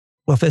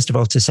 well, first of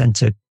all, to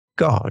center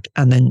God,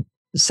 and then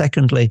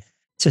secondly,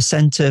 to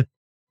center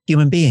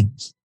human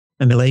beings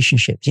and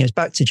relationships. It's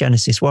back to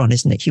Genesis 1,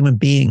 isn't it? Human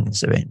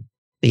beings are in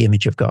the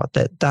image of God.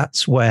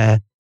 That's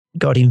where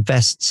God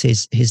invests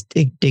his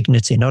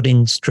dignity, not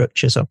in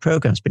structures or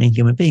programs, but in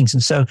human beings.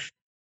 And so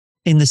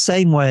in the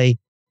same way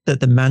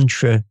that the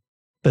mantra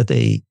for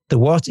the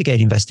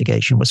Watergate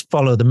investigation was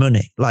follow the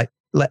money,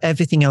 let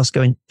everything else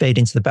go and fade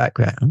into the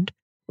background,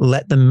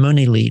 let the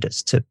money lead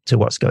us to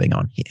what's going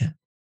on here.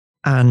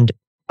 And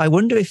I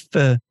wonder if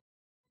for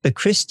the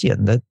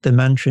Christian, the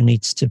mantra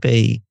needs to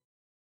be,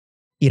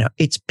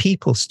 it's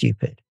people,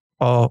 stupid,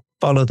 or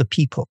follow the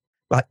people.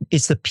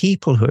 It's the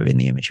people who are in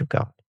the image of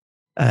God.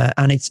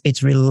 And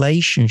it's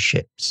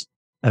relationships,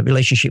 a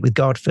relationship with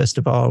God, first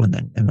of all, and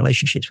then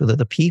relationships with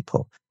other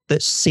people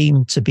that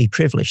seem to be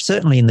privileged.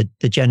 Certainly in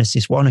the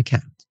Genesis 1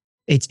 account,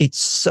 it's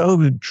so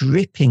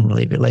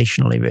drippingly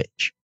relationally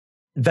rich,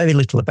 very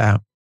little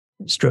about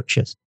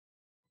structures.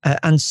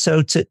 And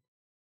so to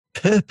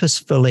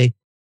purposefully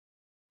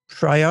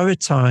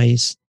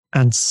prioritize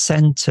and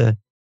center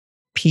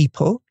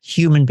people,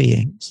 human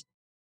beings,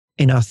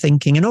 in our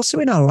thinking and also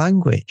in our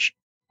language,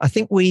 I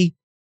think we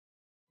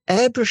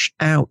airbrush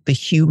out the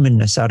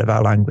humanness out of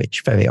our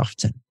language very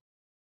often.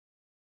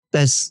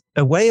 There's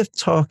a way of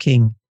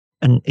talking,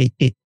 and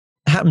it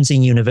happens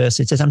in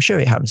universities. I'm sure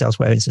it happens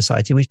elsewhere in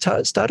society. We've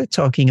started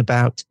talking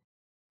about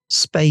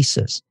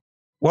spaces.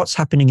 What's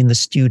happening in the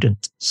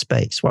student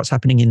space? What's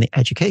happening in the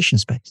education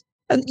space?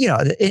 And,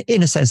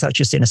 in a sense, that's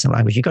just innocent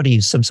language. You've got to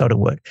use some sort of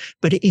word.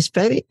 But it is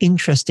very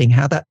interesting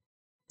how that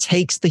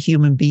takes the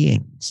human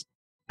beings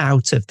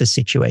out of the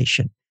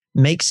situation,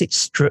 makes it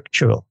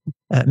structural,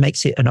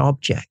 makes it an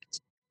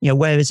object.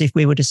 Whereas if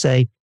we were to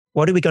say,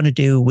 what are we going to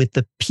do with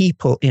the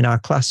people in our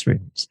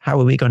classrooms? How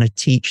are we going to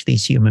teach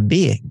these human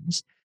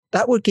beings?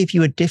 That would give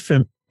you a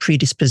different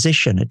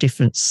predisposition, a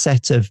different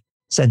set of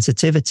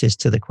sensitivities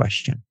to the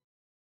question.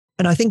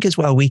 And I think as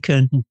well, we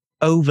can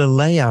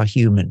overlay our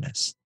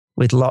humanness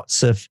with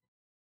lots of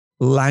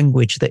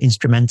language that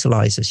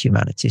instrumentalizes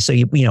humanity. So,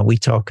 we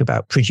talk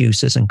about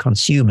producers and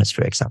consumers,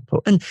 for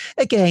example. And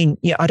again,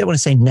 I don't want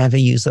to say never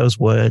use those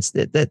words.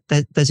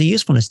 There's a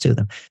usefulness to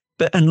them.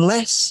 But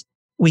unless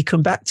we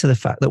come back to the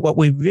fact that what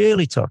we're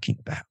really talking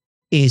about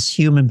is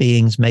human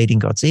beings made in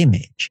God's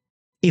image,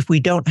 if we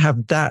don't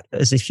have that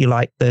as, if you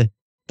like, the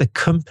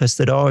compass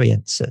that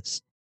orients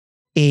us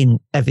in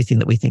everything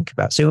that we think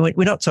about. So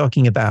we're not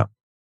talking about,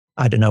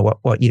 I don't know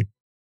what you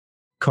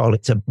call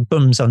it, to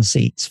bums on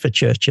seats for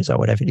churches or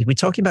whatever it is. We're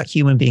talking about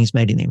human beings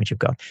made in the image of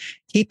God.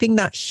 Keeping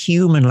that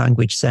human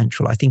language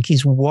central, I think,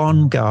 is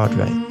one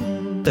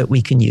guardrail that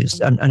we can use.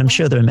 And I'm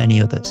sure there are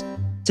many others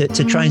to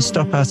try and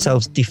stop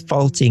ourselves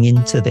defaulting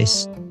into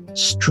this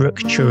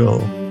structural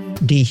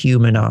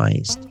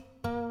dehumanized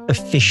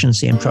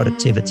efficiency and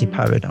productivity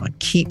paradigm.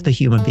 Keep the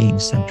human being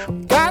central.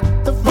 Got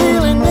the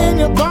feeling in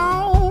your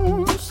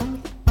bones,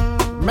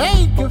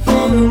 make you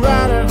feel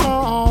right at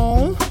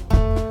home.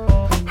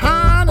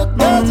 Honey,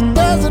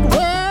 does it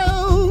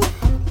well,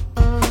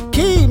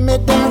 keep me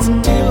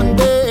dancing till I'm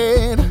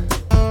dead.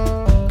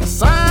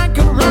 'Cause I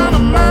could run a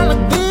mile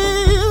like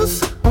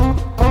this,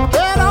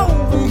 head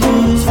over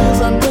heels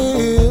feels like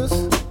this.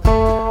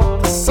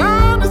 The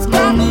sun has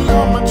got me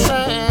on my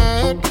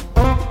track,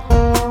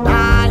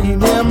 I ain't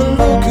never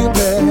looking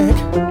back.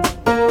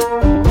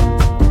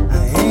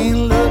 I ain't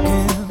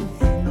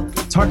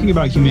looking. Talking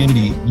about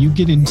humanity, you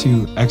get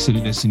into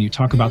Exodus and you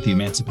talk about the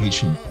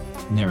emancipation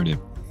narrative.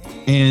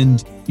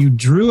 And you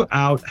drew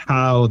out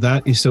how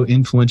that is so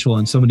influential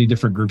in so many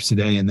different groups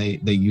today, and they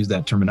use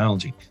that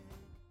terminology.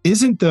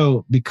 Isn't,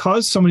 though,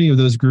 because so many of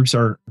those groups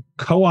are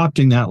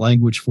co-opting that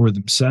language for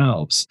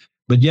themselves,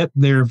 but yet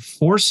they're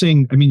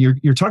forcing, I mean,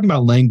 you're talking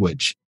about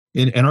language.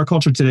 In our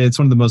culture today, it's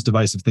one of the most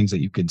divisive things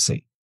that you can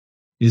see,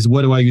 is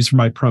what do I use for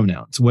my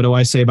pronouns? What do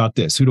I say about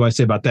this? Who do I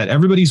say about that?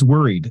 Everybody's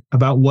worried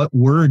about what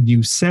word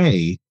you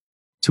say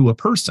to a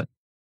person.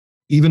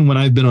 Even when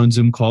I've been on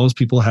Zoom calls,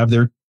 people have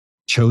their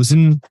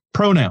chosen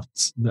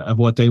pronouns of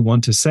what they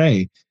want to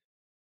say.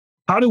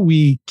 How do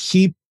we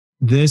keep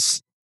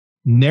this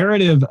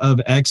narrative of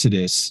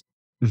Exodus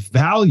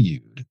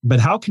valued, but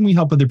how can we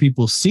help other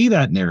people see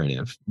that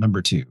narrative?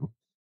 Number two,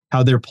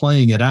 how they're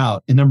playing it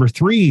out. And number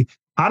three,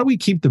 how do we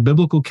keep the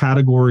biblical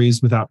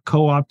categories without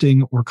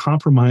co-opting or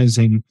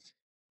compromising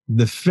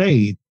the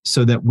faith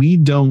so that we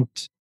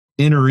don't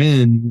enter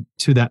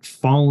into that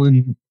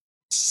fallen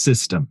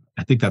system?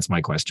 I think that's my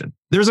question.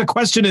 There's a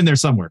question in there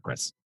somewhere,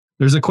 Chris.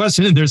 There's a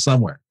question in there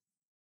somewhere.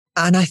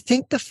 And I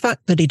think the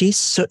fact that it is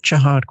such a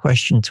hard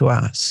question to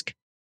ask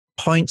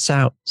points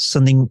out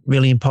something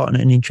really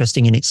important and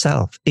interesting in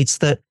itself. It's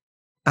that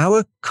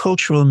our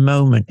cultural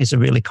moment is a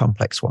really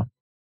complex one.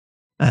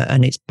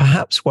 And it's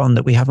perhaps one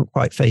that we haven't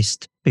quite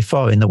faced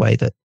before in the way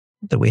that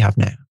we have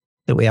now,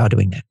 that we are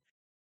doing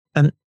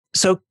now.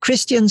 So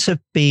Christians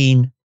have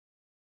been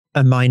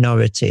a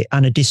minority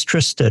and a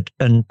distrusted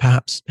and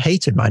perhaps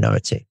hated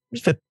minority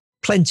for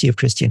plenty of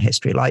Christian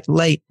history, like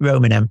late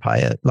Roman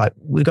Empire. Like,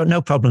 we've got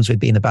no problems with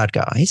being the bad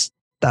guys.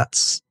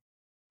 That's,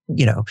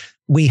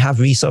 we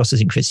have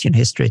resources in Christian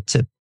history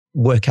to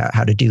work out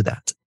how to do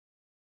that.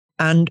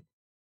 And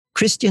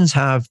Christians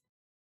have,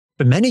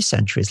 for many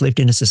centuries, lived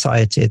in a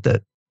society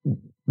that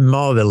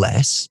more or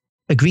less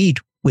agreed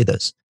with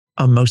us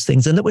on most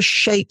things, and that was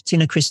shaped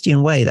in a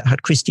Christian way, that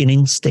had Christian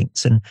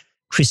instincts and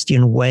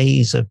Christian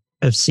ways of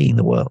seeing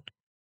the world.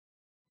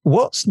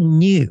 What's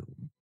new,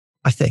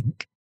 I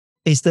think,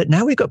 is that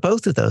now we've got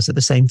both of those at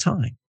the same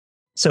time.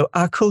 So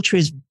our culture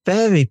is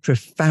very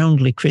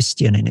profoundly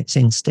Christian in its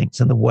instincts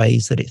and the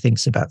ways that it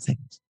thinks about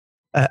things.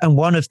 And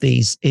one of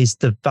these is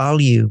the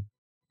value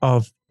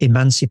of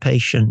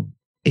emancipation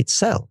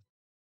itself.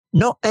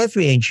 Not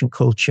every ancient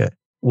culture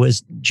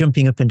was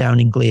jumping up and down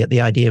in glee at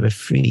the idea of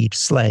freed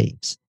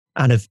slaves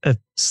and of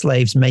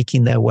slaves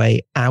making their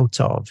way out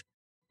of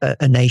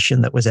a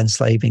nation that was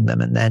enslaving them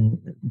and then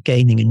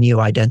gaining a new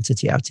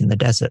identity out in the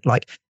desert.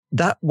 Like,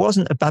 that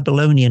wasn't a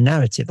Babylonian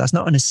narrative. That's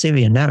not an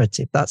Assyrian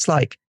narrative. That's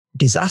like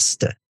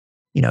disaster.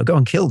 Go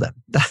and kill them.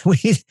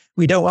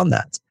 We don't want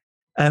that.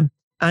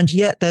 And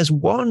yet there's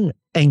one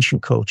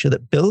ancient culture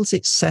that builds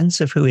its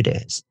sense of who it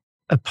is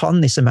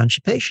upon this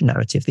emancipation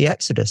narrative, the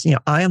Exodus.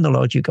 I am the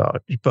Lord your God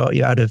who brought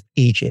you out of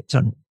Egypt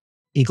on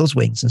eagle's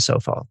wings and so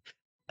forth.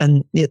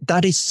 And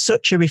that is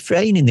such a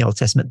refrain in the Old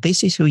Testament.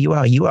 This is who you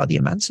are. You are the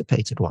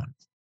emancipated ones.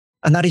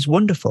 And that is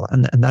wonderful.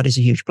 And that is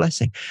a huge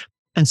blessing.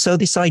 And so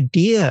this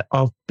idea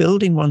of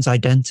building one's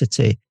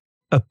identity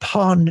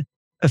upon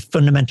a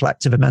fundamental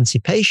act of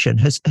emancipation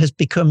has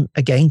become,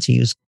 again, to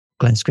use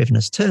Glenn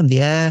Scrivener's term,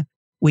 the air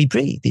we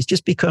breathe. It's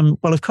just become,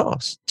 well, of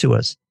course, to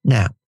us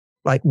now.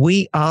 Like,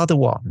 we are the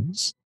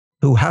ones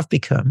who have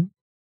become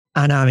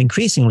and are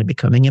increasingly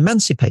becoming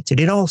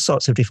emancipated in all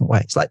sorts of different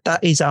ways. Like,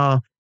 that is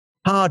our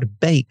hard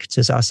baked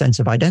as our sense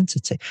of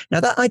identity. Now,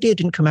 that idea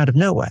didn't come out of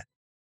nowhere.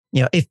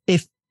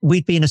 If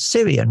we'd been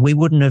Assyrian, we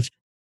wouldn't have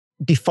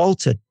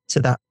defaulted to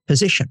that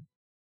position.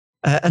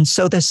 And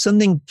so there's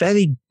something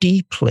very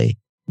deeply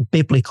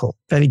biblical,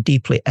 very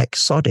deeply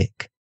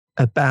exotic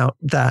about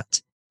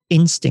that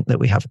instinct that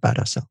we have about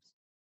ourselves.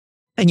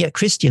 And yet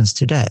Christians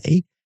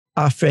today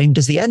are framed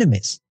as the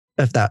enemies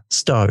of that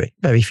story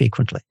very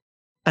frequently.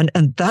 And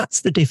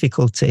that's the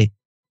difficulty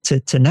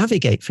to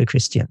navigate for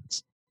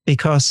Christians,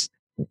 because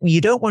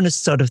you don't want to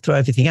sort of throw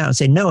everything out and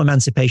say, no,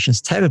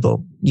 emancipation's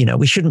terrible.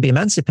 We shouldn't be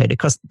emancipated,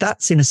 because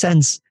that's, in a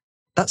sense,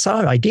 that's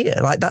our idea.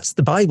 Like, that's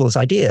the Bible's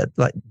idea.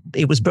 Like,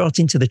 it was brought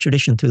into the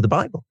tradition through the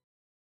Bible.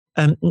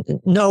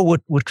 Nor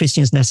would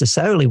Christians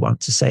necessarily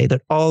want to say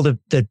that all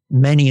the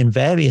many and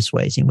various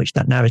ways in which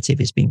that narrative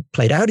is being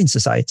played out in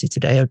society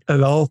today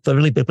are all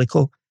thoroughly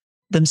biblical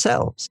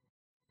themselves.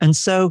 And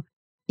so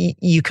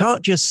you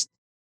can't just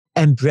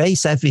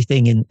embrace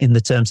everything in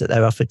the terms that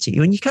they're offered to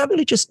you. And you can't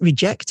really just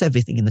reject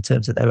everything in the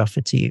terms that they're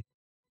offered to you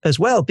as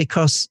well,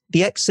 because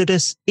the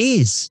Exodus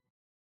is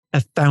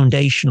a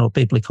foundational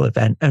biblical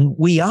event. And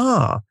we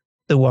are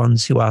the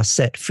ones who are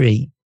set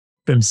free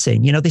from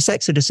sin. You know, this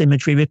Exodus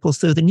imagery ripples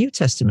through the New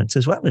Testament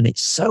as well. And it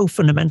so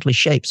fundamentally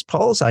shapes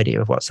Paul's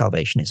idea of what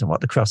salvation is and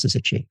what the cross has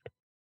achieved.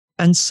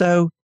 And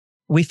so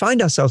we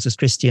find ourselves as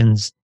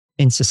Christians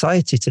in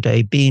society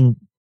today being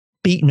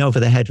beaten over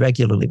the head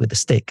regularly with a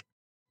stick.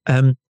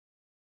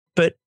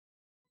 But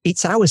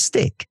it's our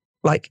stick.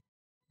 Like,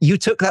 you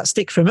took that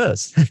stick from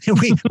us.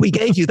 we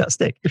gave you that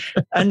stick.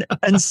 And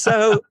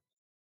so,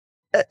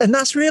 and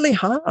that's really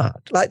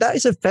hard. Like, that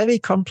is a very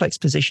complex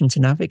position to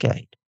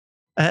navigate.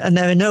 And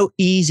there are no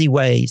easy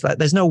ways. Like,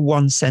 there's no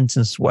one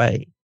sentence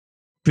way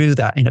through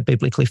that in a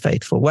biblically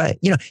faithful way.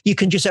 You know, you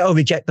can just say, oh,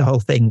 reject the whole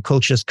thing.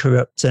 Culture's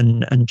corrupt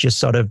and just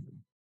sort of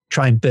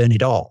try and burn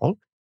it all.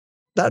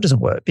 That doesn't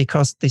work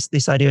because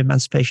this idea of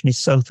emancipation is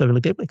so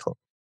thoroughly biblical.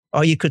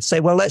 Or you could say,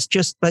 well, let's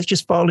just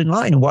fall in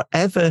line, and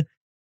whatever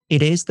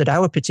it is that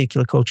our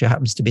particular culture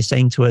happens to be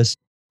saying to us,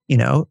 you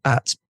know,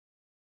 at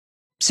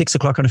 6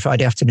 o'clock on a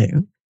Friday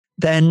afternoon,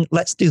 then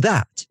let's do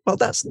that. Well,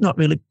 that's not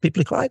really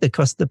biblical either,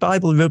 because the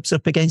Bible rubs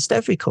up against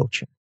every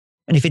culture.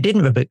 And if it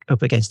didn't rub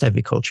up against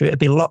every culture, it'd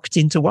be locked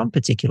into one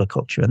particular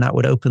culture, and that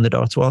would open the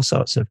door to all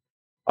sorts of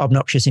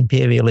obnoxious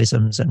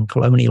imperialisms and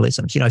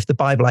colonialisms. You know, if the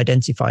Bible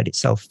identified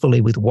itself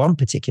fully with one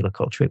particular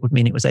culture, it would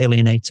mean it was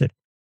alienated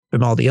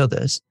from all the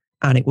others,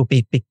 and it would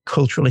be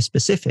culturally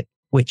specific,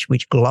 which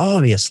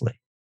gloriously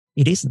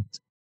it isn't.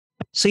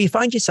 So you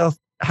find yourself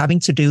having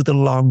to do the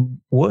long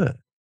work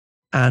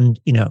and,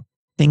 you know,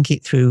 think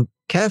it through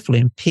carefully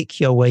and pick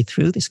your way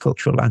through this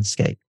cultural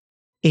landscape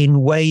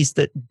in ways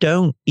that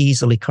don't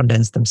easily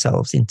condense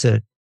themselves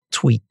into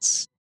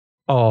tweets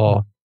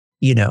or,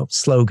 you know,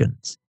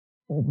 slogans,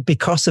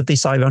 because of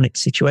this ironic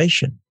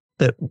situation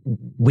that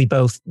we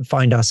both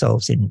find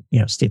ourselves in, you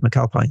know, Steve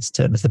McAlpine's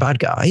term as the bad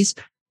guys.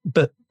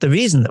 But the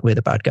reason that we're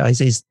the bad guys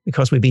is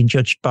because we're being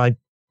judged by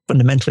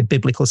fundamentally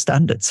biblical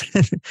standards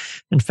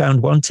and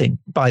found wanting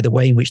by the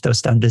way in which those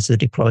standards are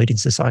deployed in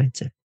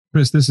society.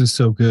 Chris, this is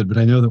so good, but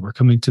I know that we're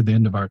coming to the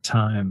end of our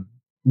time.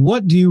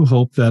 What do you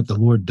hope that the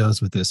Lord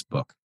does with this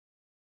book?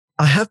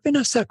 I have been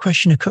asked that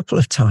question a couple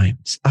of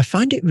times. I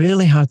find it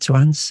really hard to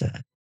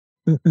answer,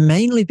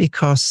 mainly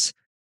because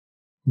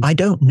I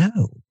don't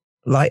know.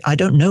 Like, I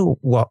don't know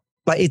what,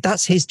 like,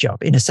 that's his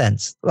job in a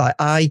sense. Like,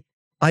 I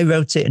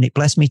wrote it and it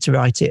blessed me to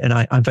write it. And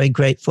I'm very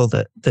grateful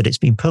that it's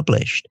been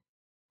published.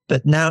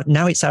 But now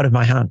it's out of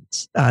my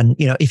hands. And,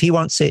 you know, if he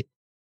wants it,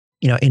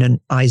 you know, in an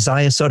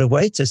Isaiah sort of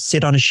way to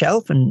sit on a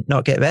shelf and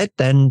not get read,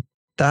 then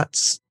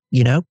that's,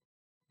 you know,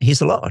 he's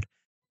the Lord.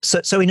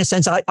 So in a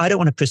sense, I don't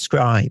want to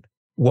prescribe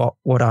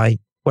what I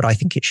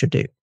think it should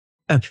do.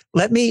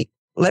 Let me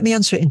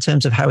answer it in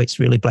terms of how it's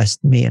really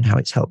blessed me and how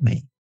it's helped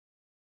me.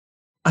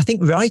 I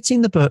think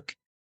writing the book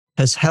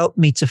has helped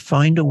me to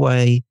find a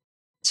way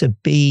to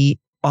be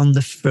on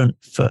the front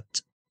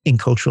foot in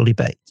cultural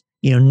debate.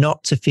 You know,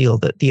 not to feel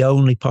that the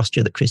only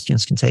posture that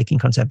Christians can take in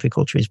contemporary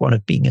culture is one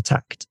of being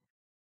attacked.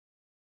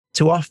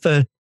 To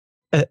offer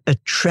a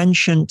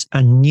trenchant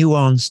and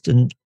nuanced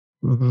and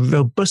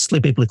robustly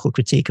biblical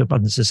critique of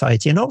modern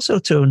society, and also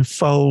to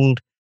unfold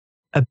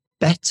a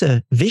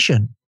better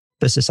vision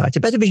for society,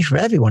 a better vision for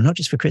everyone, not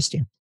just for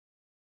Christians,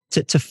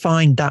 to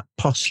find that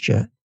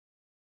posture.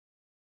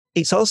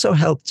 It's also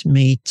helped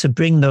me to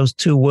bring those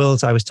two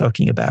worlds I was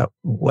talking about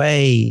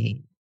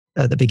way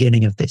at the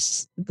beginning of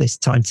this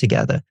time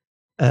together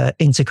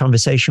into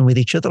conversation with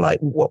each other. Like,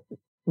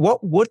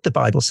 what would the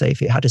Bible say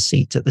if it had a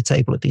seat at the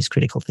table of these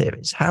critical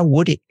theories? How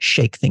would it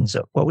shake things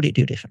up? What would it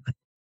do differently?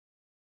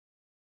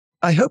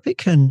 I hope it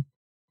can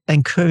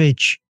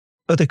encourage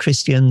other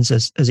Christians,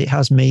 as it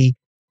has me,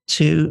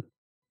 to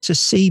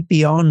see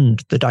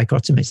beyond the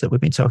dichotomies that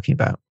we've been talking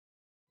about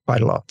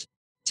quite a lot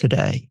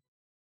today,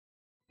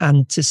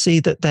 and to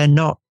see that they're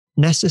not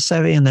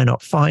necessary and they're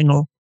not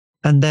final,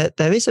 and that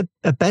there is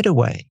a better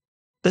way.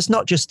 There's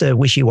not just a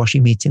wishy-washy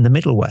meet in the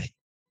middle way,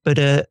 but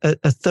a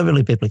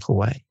thoroughly biblical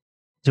way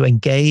to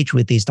engage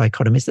with these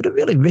dichotomies that are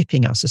really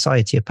ripping our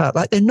society apart.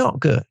 Like, they're not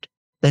good.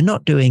 They're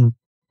not doing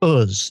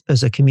us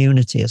as a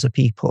community, as a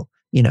people,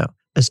 you know,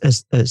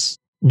 as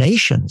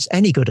nations,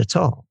 any good at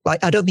all.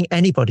 Like, I don't think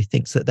anybody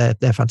thinks that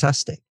they're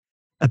fantastic.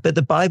 But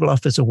the Bible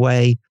offers a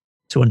way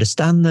to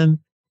understand them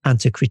and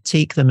to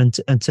critique them and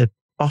to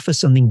offer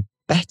something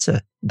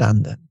better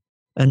than them.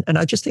 And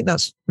I just think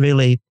that's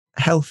really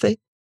healthy,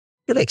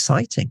 really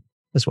exciting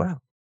as well.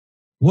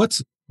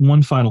 What's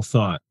one final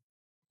thought?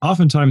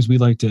 Oftentimes we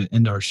like to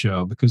end our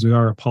show because we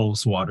are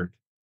Apollos watered.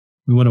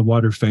 We want to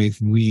water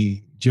faith, and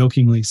we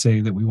jokingly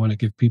say that we want to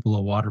give people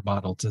a water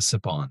bottle to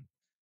sip on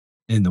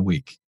in the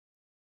week.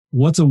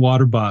 What's a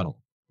water bottle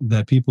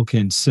that people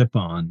can sip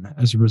on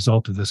as a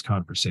result of this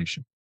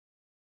conversation?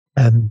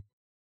 Well,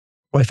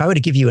 if I were to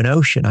give you an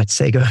ocean, I'd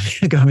say go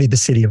and read the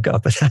City of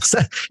God, but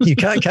you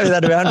can't carry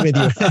that around with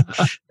you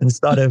and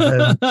sort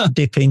of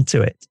dip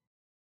into it.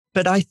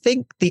 But I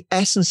think the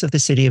essence of the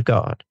City of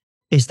God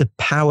is the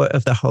power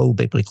of the whole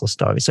biblical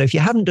story. So if you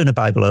haven't done a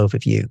Bible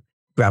overview,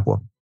 grab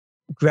one.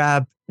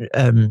 Grab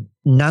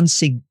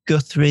Nancy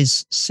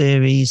Guthrie's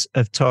series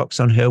of talks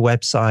on her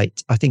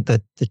website. I think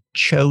that the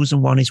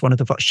Chosen One is one of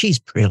the, she's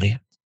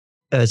brilliant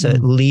as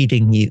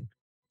leading you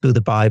through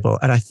the Bible.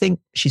 And I think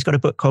she's got a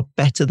book called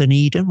Better Than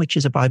Eden, which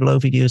is a Bible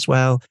overview as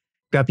well.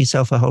 Grab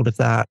yourself a hold of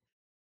that.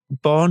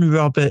 Vaughan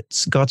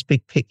Roberts, God's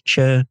Big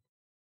Picture,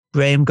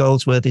 Graham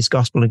Goldsworthy's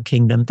Gospel and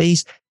Kingdom.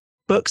 These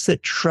books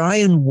that try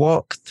and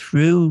walk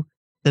through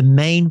the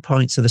main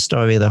points of the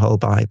story of the whole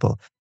Bible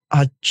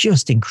are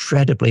just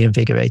incredibly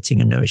invigorating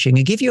and nourishing,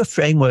 and give you a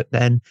framework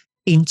then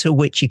into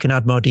which you can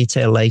add more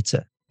detail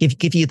later.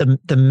 Give you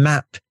the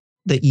map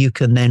that you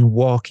can then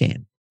walk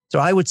in. So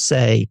I would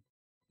say,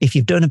 if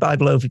you've done a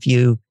Bible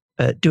overview,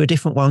 do a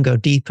different one, go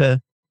deeper,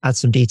 add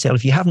some detail.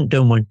 If you haven't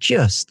done one,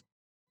 just,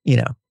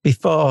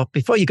 before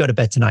you go to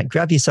bed tonight,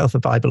 grab yourself a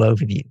Bible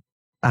overview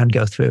and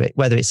go through it,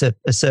 whether it's a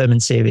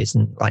sermon series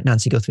and like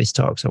Nancy Guthrie's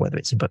talks, or whether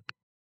it's a book.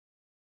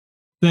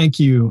 Thank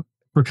you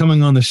for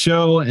coming on the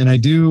show. And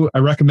I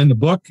recommend the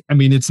book. I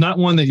mean, it's not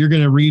one that you're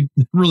going to read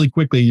really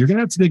quickly. You're going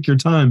to have to take your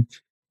time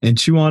and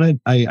chew on it.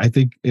 I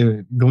think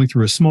going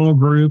through a small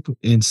group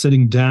and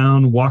sitting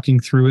down, walking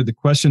through it, the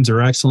questions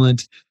are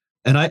excellent.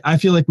 And I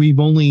feel like we've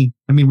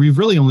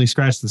really only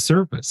scratched the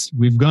surface.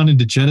 We've gone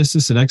into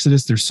Genesis and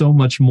Exodus. There's so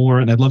much more.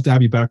 And I'd love to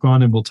have you back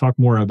on and we'll talk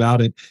more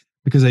about it,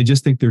 because I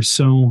just think there's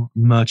so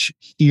much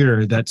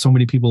here that so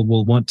many people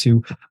will want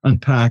to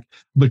unpack.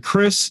 But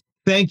Chris,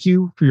 thank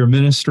you for your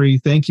ministry.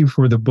 Thank you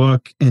for the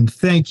book. And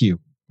thank you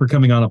for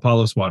coming on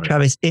Apollos Water.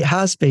 Travis, it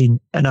has been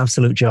an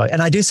absolute joy.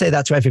 And I do say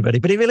that to everybody,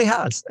 but it really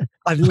has.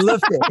 I've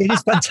loved it. It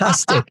is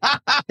fantastic.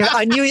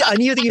 I knew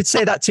that you'd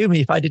say that to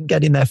me if I didn't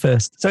get in there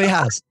first. So it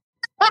has.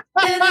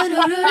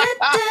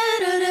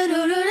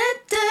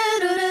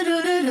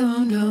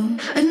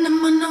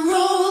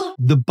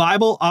 The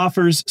Bible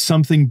offers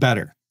something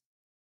better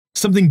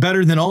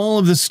than all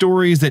of the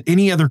stories that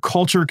any other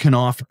culture can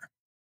offer.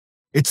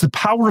 It's the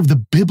power of the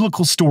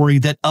biblical story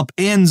that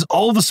upends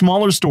all the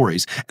smaller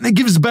stories and that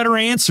gives better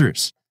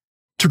answers.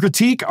 To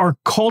critique our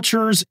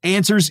culture's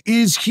answers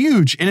is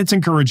huge, and it's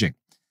encouraging,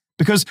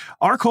 because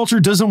our culture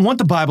doesn't want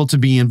the Bible to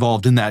be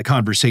involved in that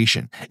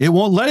conversation. It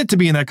won't let it to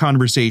be in that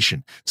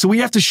conversation. So we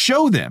have to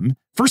show them,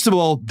 first of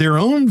all, their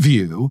own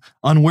view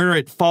on where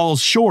it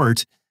falls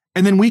short,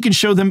 and then we can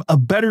show them a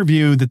better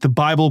view that the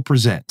Bible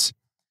presents.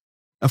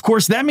 Of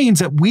course, that means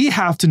that we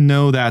have to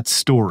know that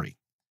story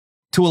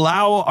to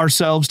allow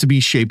ourselves to be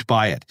shaped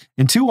by it.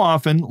 And too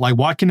often, like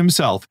Watkin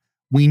himself,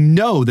 we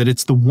know that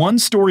it's the one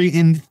story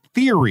in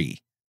theory,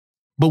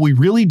 but we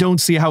really don't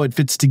see how it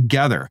fits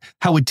together,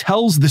 how it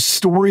tells the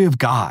story of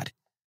God,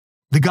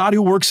 the God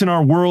who works in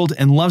our world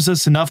and loves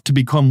us enough to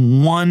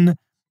become one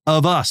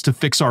of us to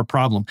fix our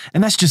problem.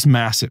 And that's just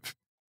massive.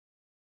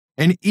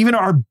 And even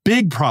our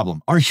big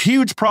problem, our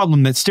huge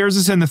problem that stares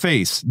us in the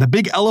face, the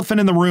big elephant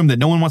in the room that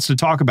no one wants to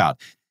talk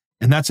about,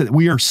 and that's that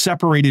we are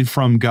separated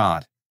from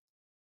God.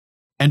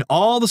 And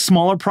all the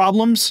smaller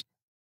problems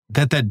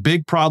that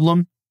big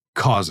problem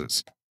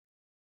causes.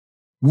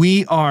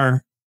 We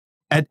are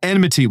at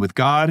enmity with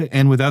God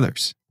and with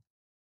others.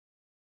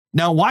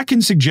 Now,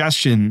 Watkin's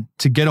suggestion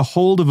to get a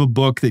hold of a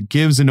book that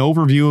gives an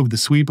overview of the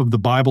sweep of the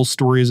Bible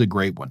story is a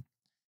great one.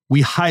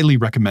 We highly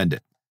recommend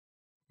it.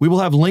 We will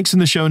have links in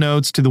the show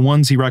notes to the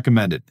ones he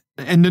recommended.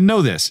 And to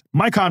know this,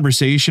 my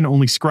conversation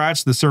only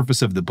scratched the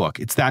surface of the book.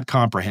 It's that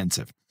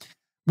comprehensive.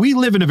 We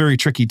live in a very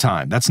tricky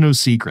time. That's no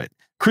secret.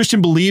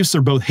 Christian beliefs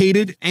are both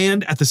hated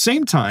and, at the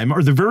same time,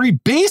 are the very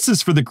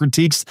basis for the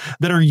critiques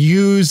that are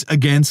used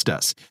against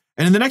us.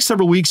 And in the next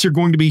several weeks, you're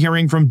going to be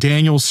hearing from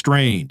Daniel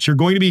Strange. You're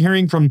going to be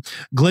hearing from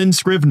Glenn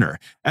Scrivener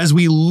as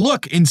we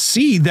look and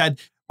see that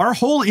our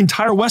whole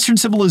entire Western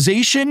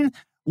civilization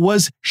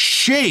was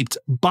shaped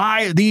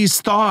by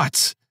these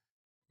thoughts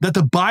that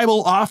the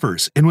Bible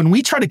offers. And when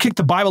we try to kick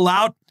the Bible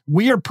out,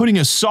 we are putting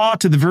a saw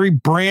to the very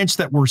branch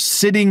that we're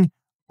sitting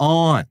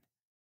on.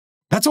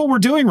 That's what we're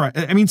doing, right?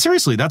 I mean,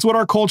 seriously, that's what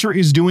our culture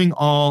is doing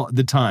all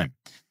the time.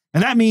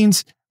 And that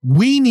means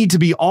we need to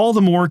be all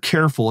the more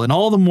careful and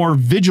all the more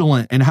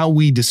vigilant in how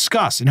we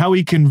discuss and how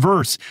we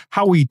converse,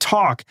 how we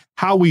talk,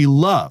 how we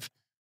love.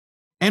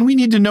 And we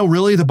need to know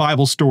really the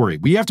Bible story.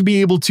 We have to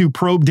be able to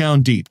probe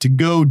down deep, to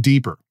go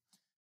deeper.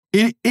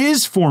 It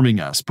is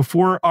forming us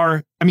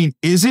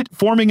is it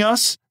forming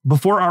us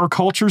before our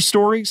culture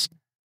stories?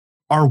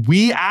 Are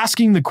we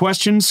asking the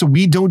questions so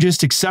we don't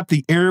just accept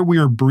the air we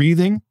are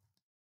breathing?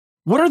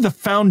 What are the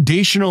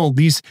foundational,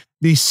 these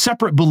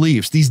separate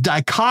beliefs, these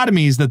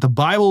dichotomies that the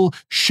Bible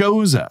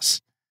shows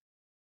us?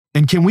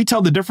 And can we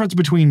tell the difference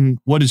between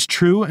what is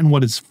true and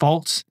what is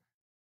false?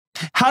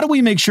 How do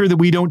we make sure that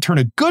we don't turn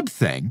a good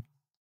thing,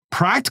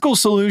 practical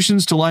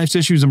solutions to life's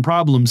issues and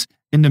problems,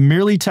 into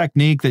merely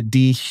technique that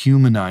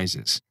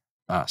dehumanizes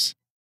us?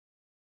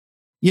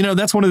 You know,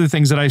 that's one of the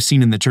things that I've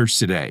seen in the church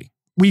today.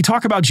 We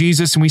talk about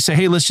Jesus and we say,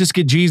 hey, let's just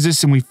get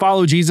Jesus, and we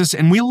follow Jesus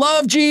and we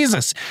love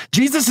Jesus.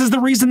 Jesus is the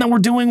reason that we're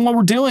doing what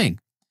we're doing.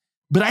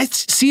 But I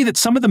see that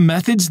some of the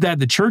methods that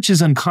the church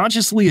has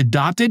unconsciously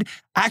adopted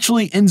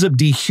actually ends up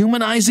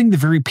dehumanizing the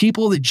very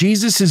people that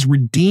Jesus is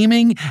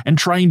redeeming and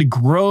trying to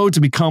grow to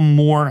become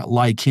more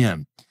like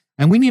him.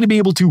 And we need to be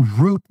able to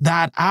root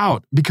that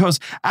out, because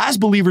as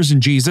believers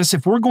in Jesus,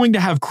 if we're going to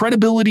have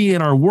credibility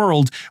in our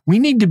world, we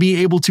need to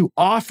be able to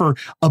offer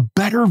a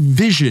better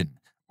vision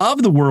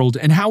of the world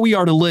and how we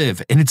are to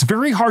live. And it's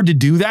very hard to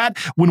do that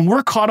when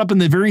we're caught up in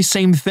the very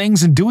same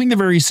things and doing the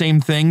very same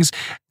things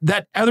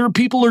that other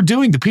people are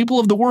doing, the people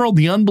of the world,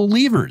 the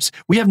unbelievers.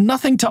 We have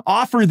nothing to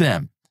offer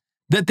them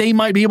that they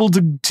might be able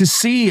to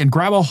see and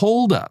grab a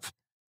hold of.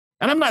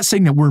 And I'm not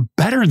saying that we're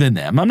better than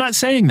them. I'm not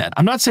saying that.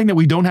 I'm not saying that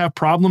we don't have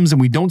problems and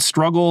we don't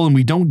struggle and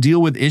we don't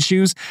deal with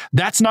issues.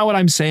 That's not what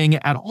I'm saying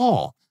at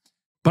all.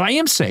 But I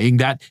am saying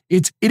that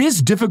it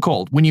is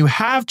difficult when you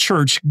have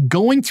church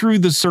going through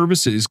the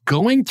services,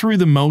 going through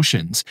the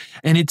motions,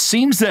 and it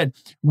seems that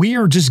we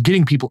are just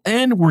getting people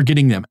in, we're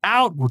getting them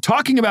out, we're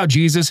talking about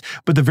Jesus,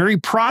 but the very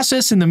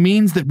process and the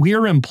means that we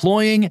are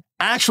employing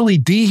actually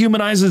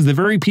dehumanizes the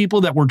very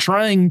people that we're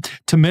trying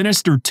to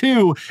minister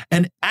to,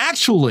 and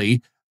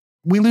actually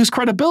we lose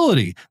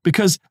credibility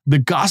because the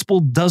gospel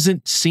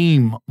doesn't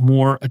seem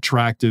more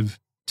attractive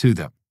to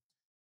them.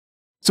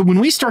 So when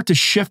we start to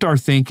shift our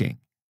thinking,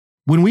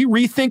 when we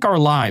rethink our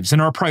lives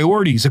and our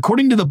priorities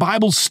according to the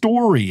Bible's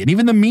story and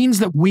even the means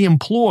that we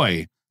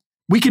employ,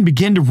 we can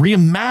begin to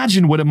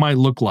reimagine what it might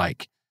look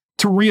like,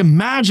 to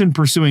reimagine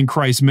pursuing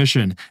Christ's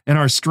mission in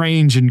our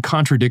strange and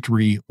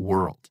contradictory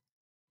world.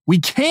 We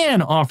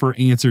can offer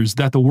answers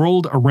that the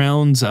world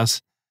around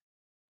us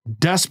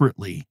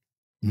desperately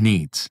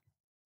needs.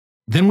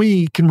 Then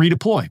we can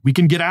redeploy. We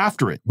can get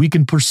after it. We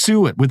can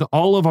pursue it with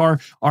all of our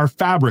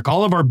fabric,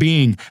 all of our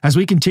being, as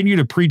we continue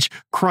to preach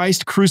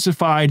Christ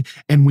crucified,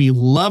 and we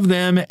love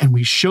them and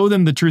we show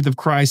them the truth of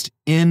Christ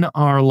in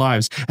our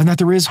lives, and that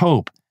there is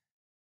hope,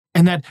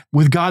 and that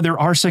with God there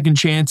are second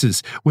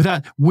chances,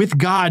 with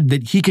God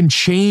that he can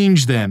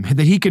change them,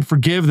 that he can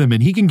forgive them,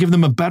 and he can give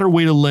them a better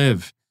way to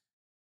live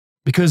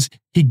because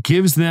he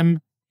gives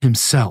them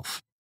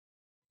himself.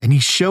 And he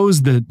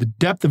shows the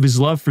depth of his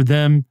love for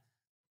them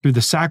through the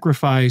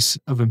sacrifice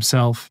of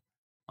himself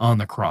on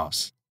the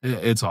cross.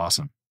 It's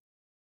awesome.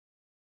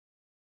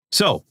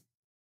 So,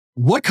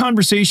 what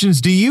conversations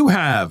do you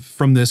have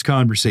from this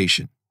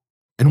conversation?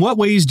 And what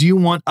ways do you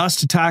want us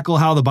to tackle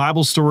how the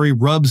Bible story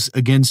rubs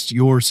against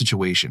your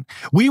situation?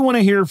 We want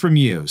to hear from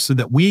you so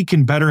that we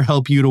can better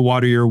help you to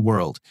water your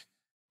world.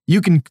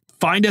 You can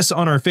find us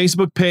on our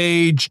Facebook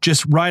page,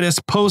 just write us,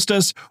 post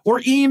us,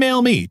 or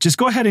email me. Just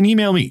go ahead and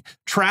email me,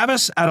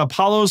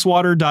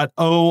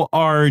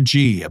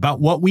 travis@apolloswater.org, about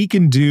what we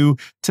can do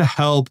to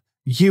help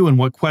you and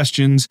what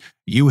questions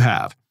you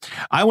have.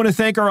 I want to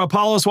thank our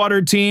Apollos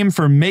Water team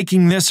for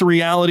making this a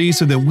reality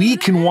so that we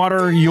can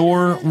water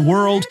your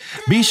world.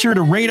 Be sure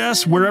to rate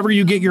us wherever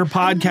you get your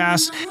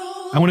podcasts.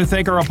 I want to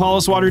thank our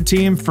Apollos Water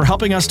team for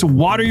helping us to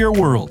water your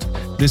world.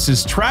 This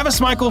is Travis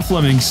Michael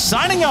Fleming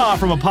signing off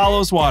from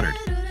Apollos Watered.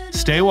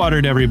 Stay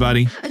watered,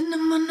 everybody.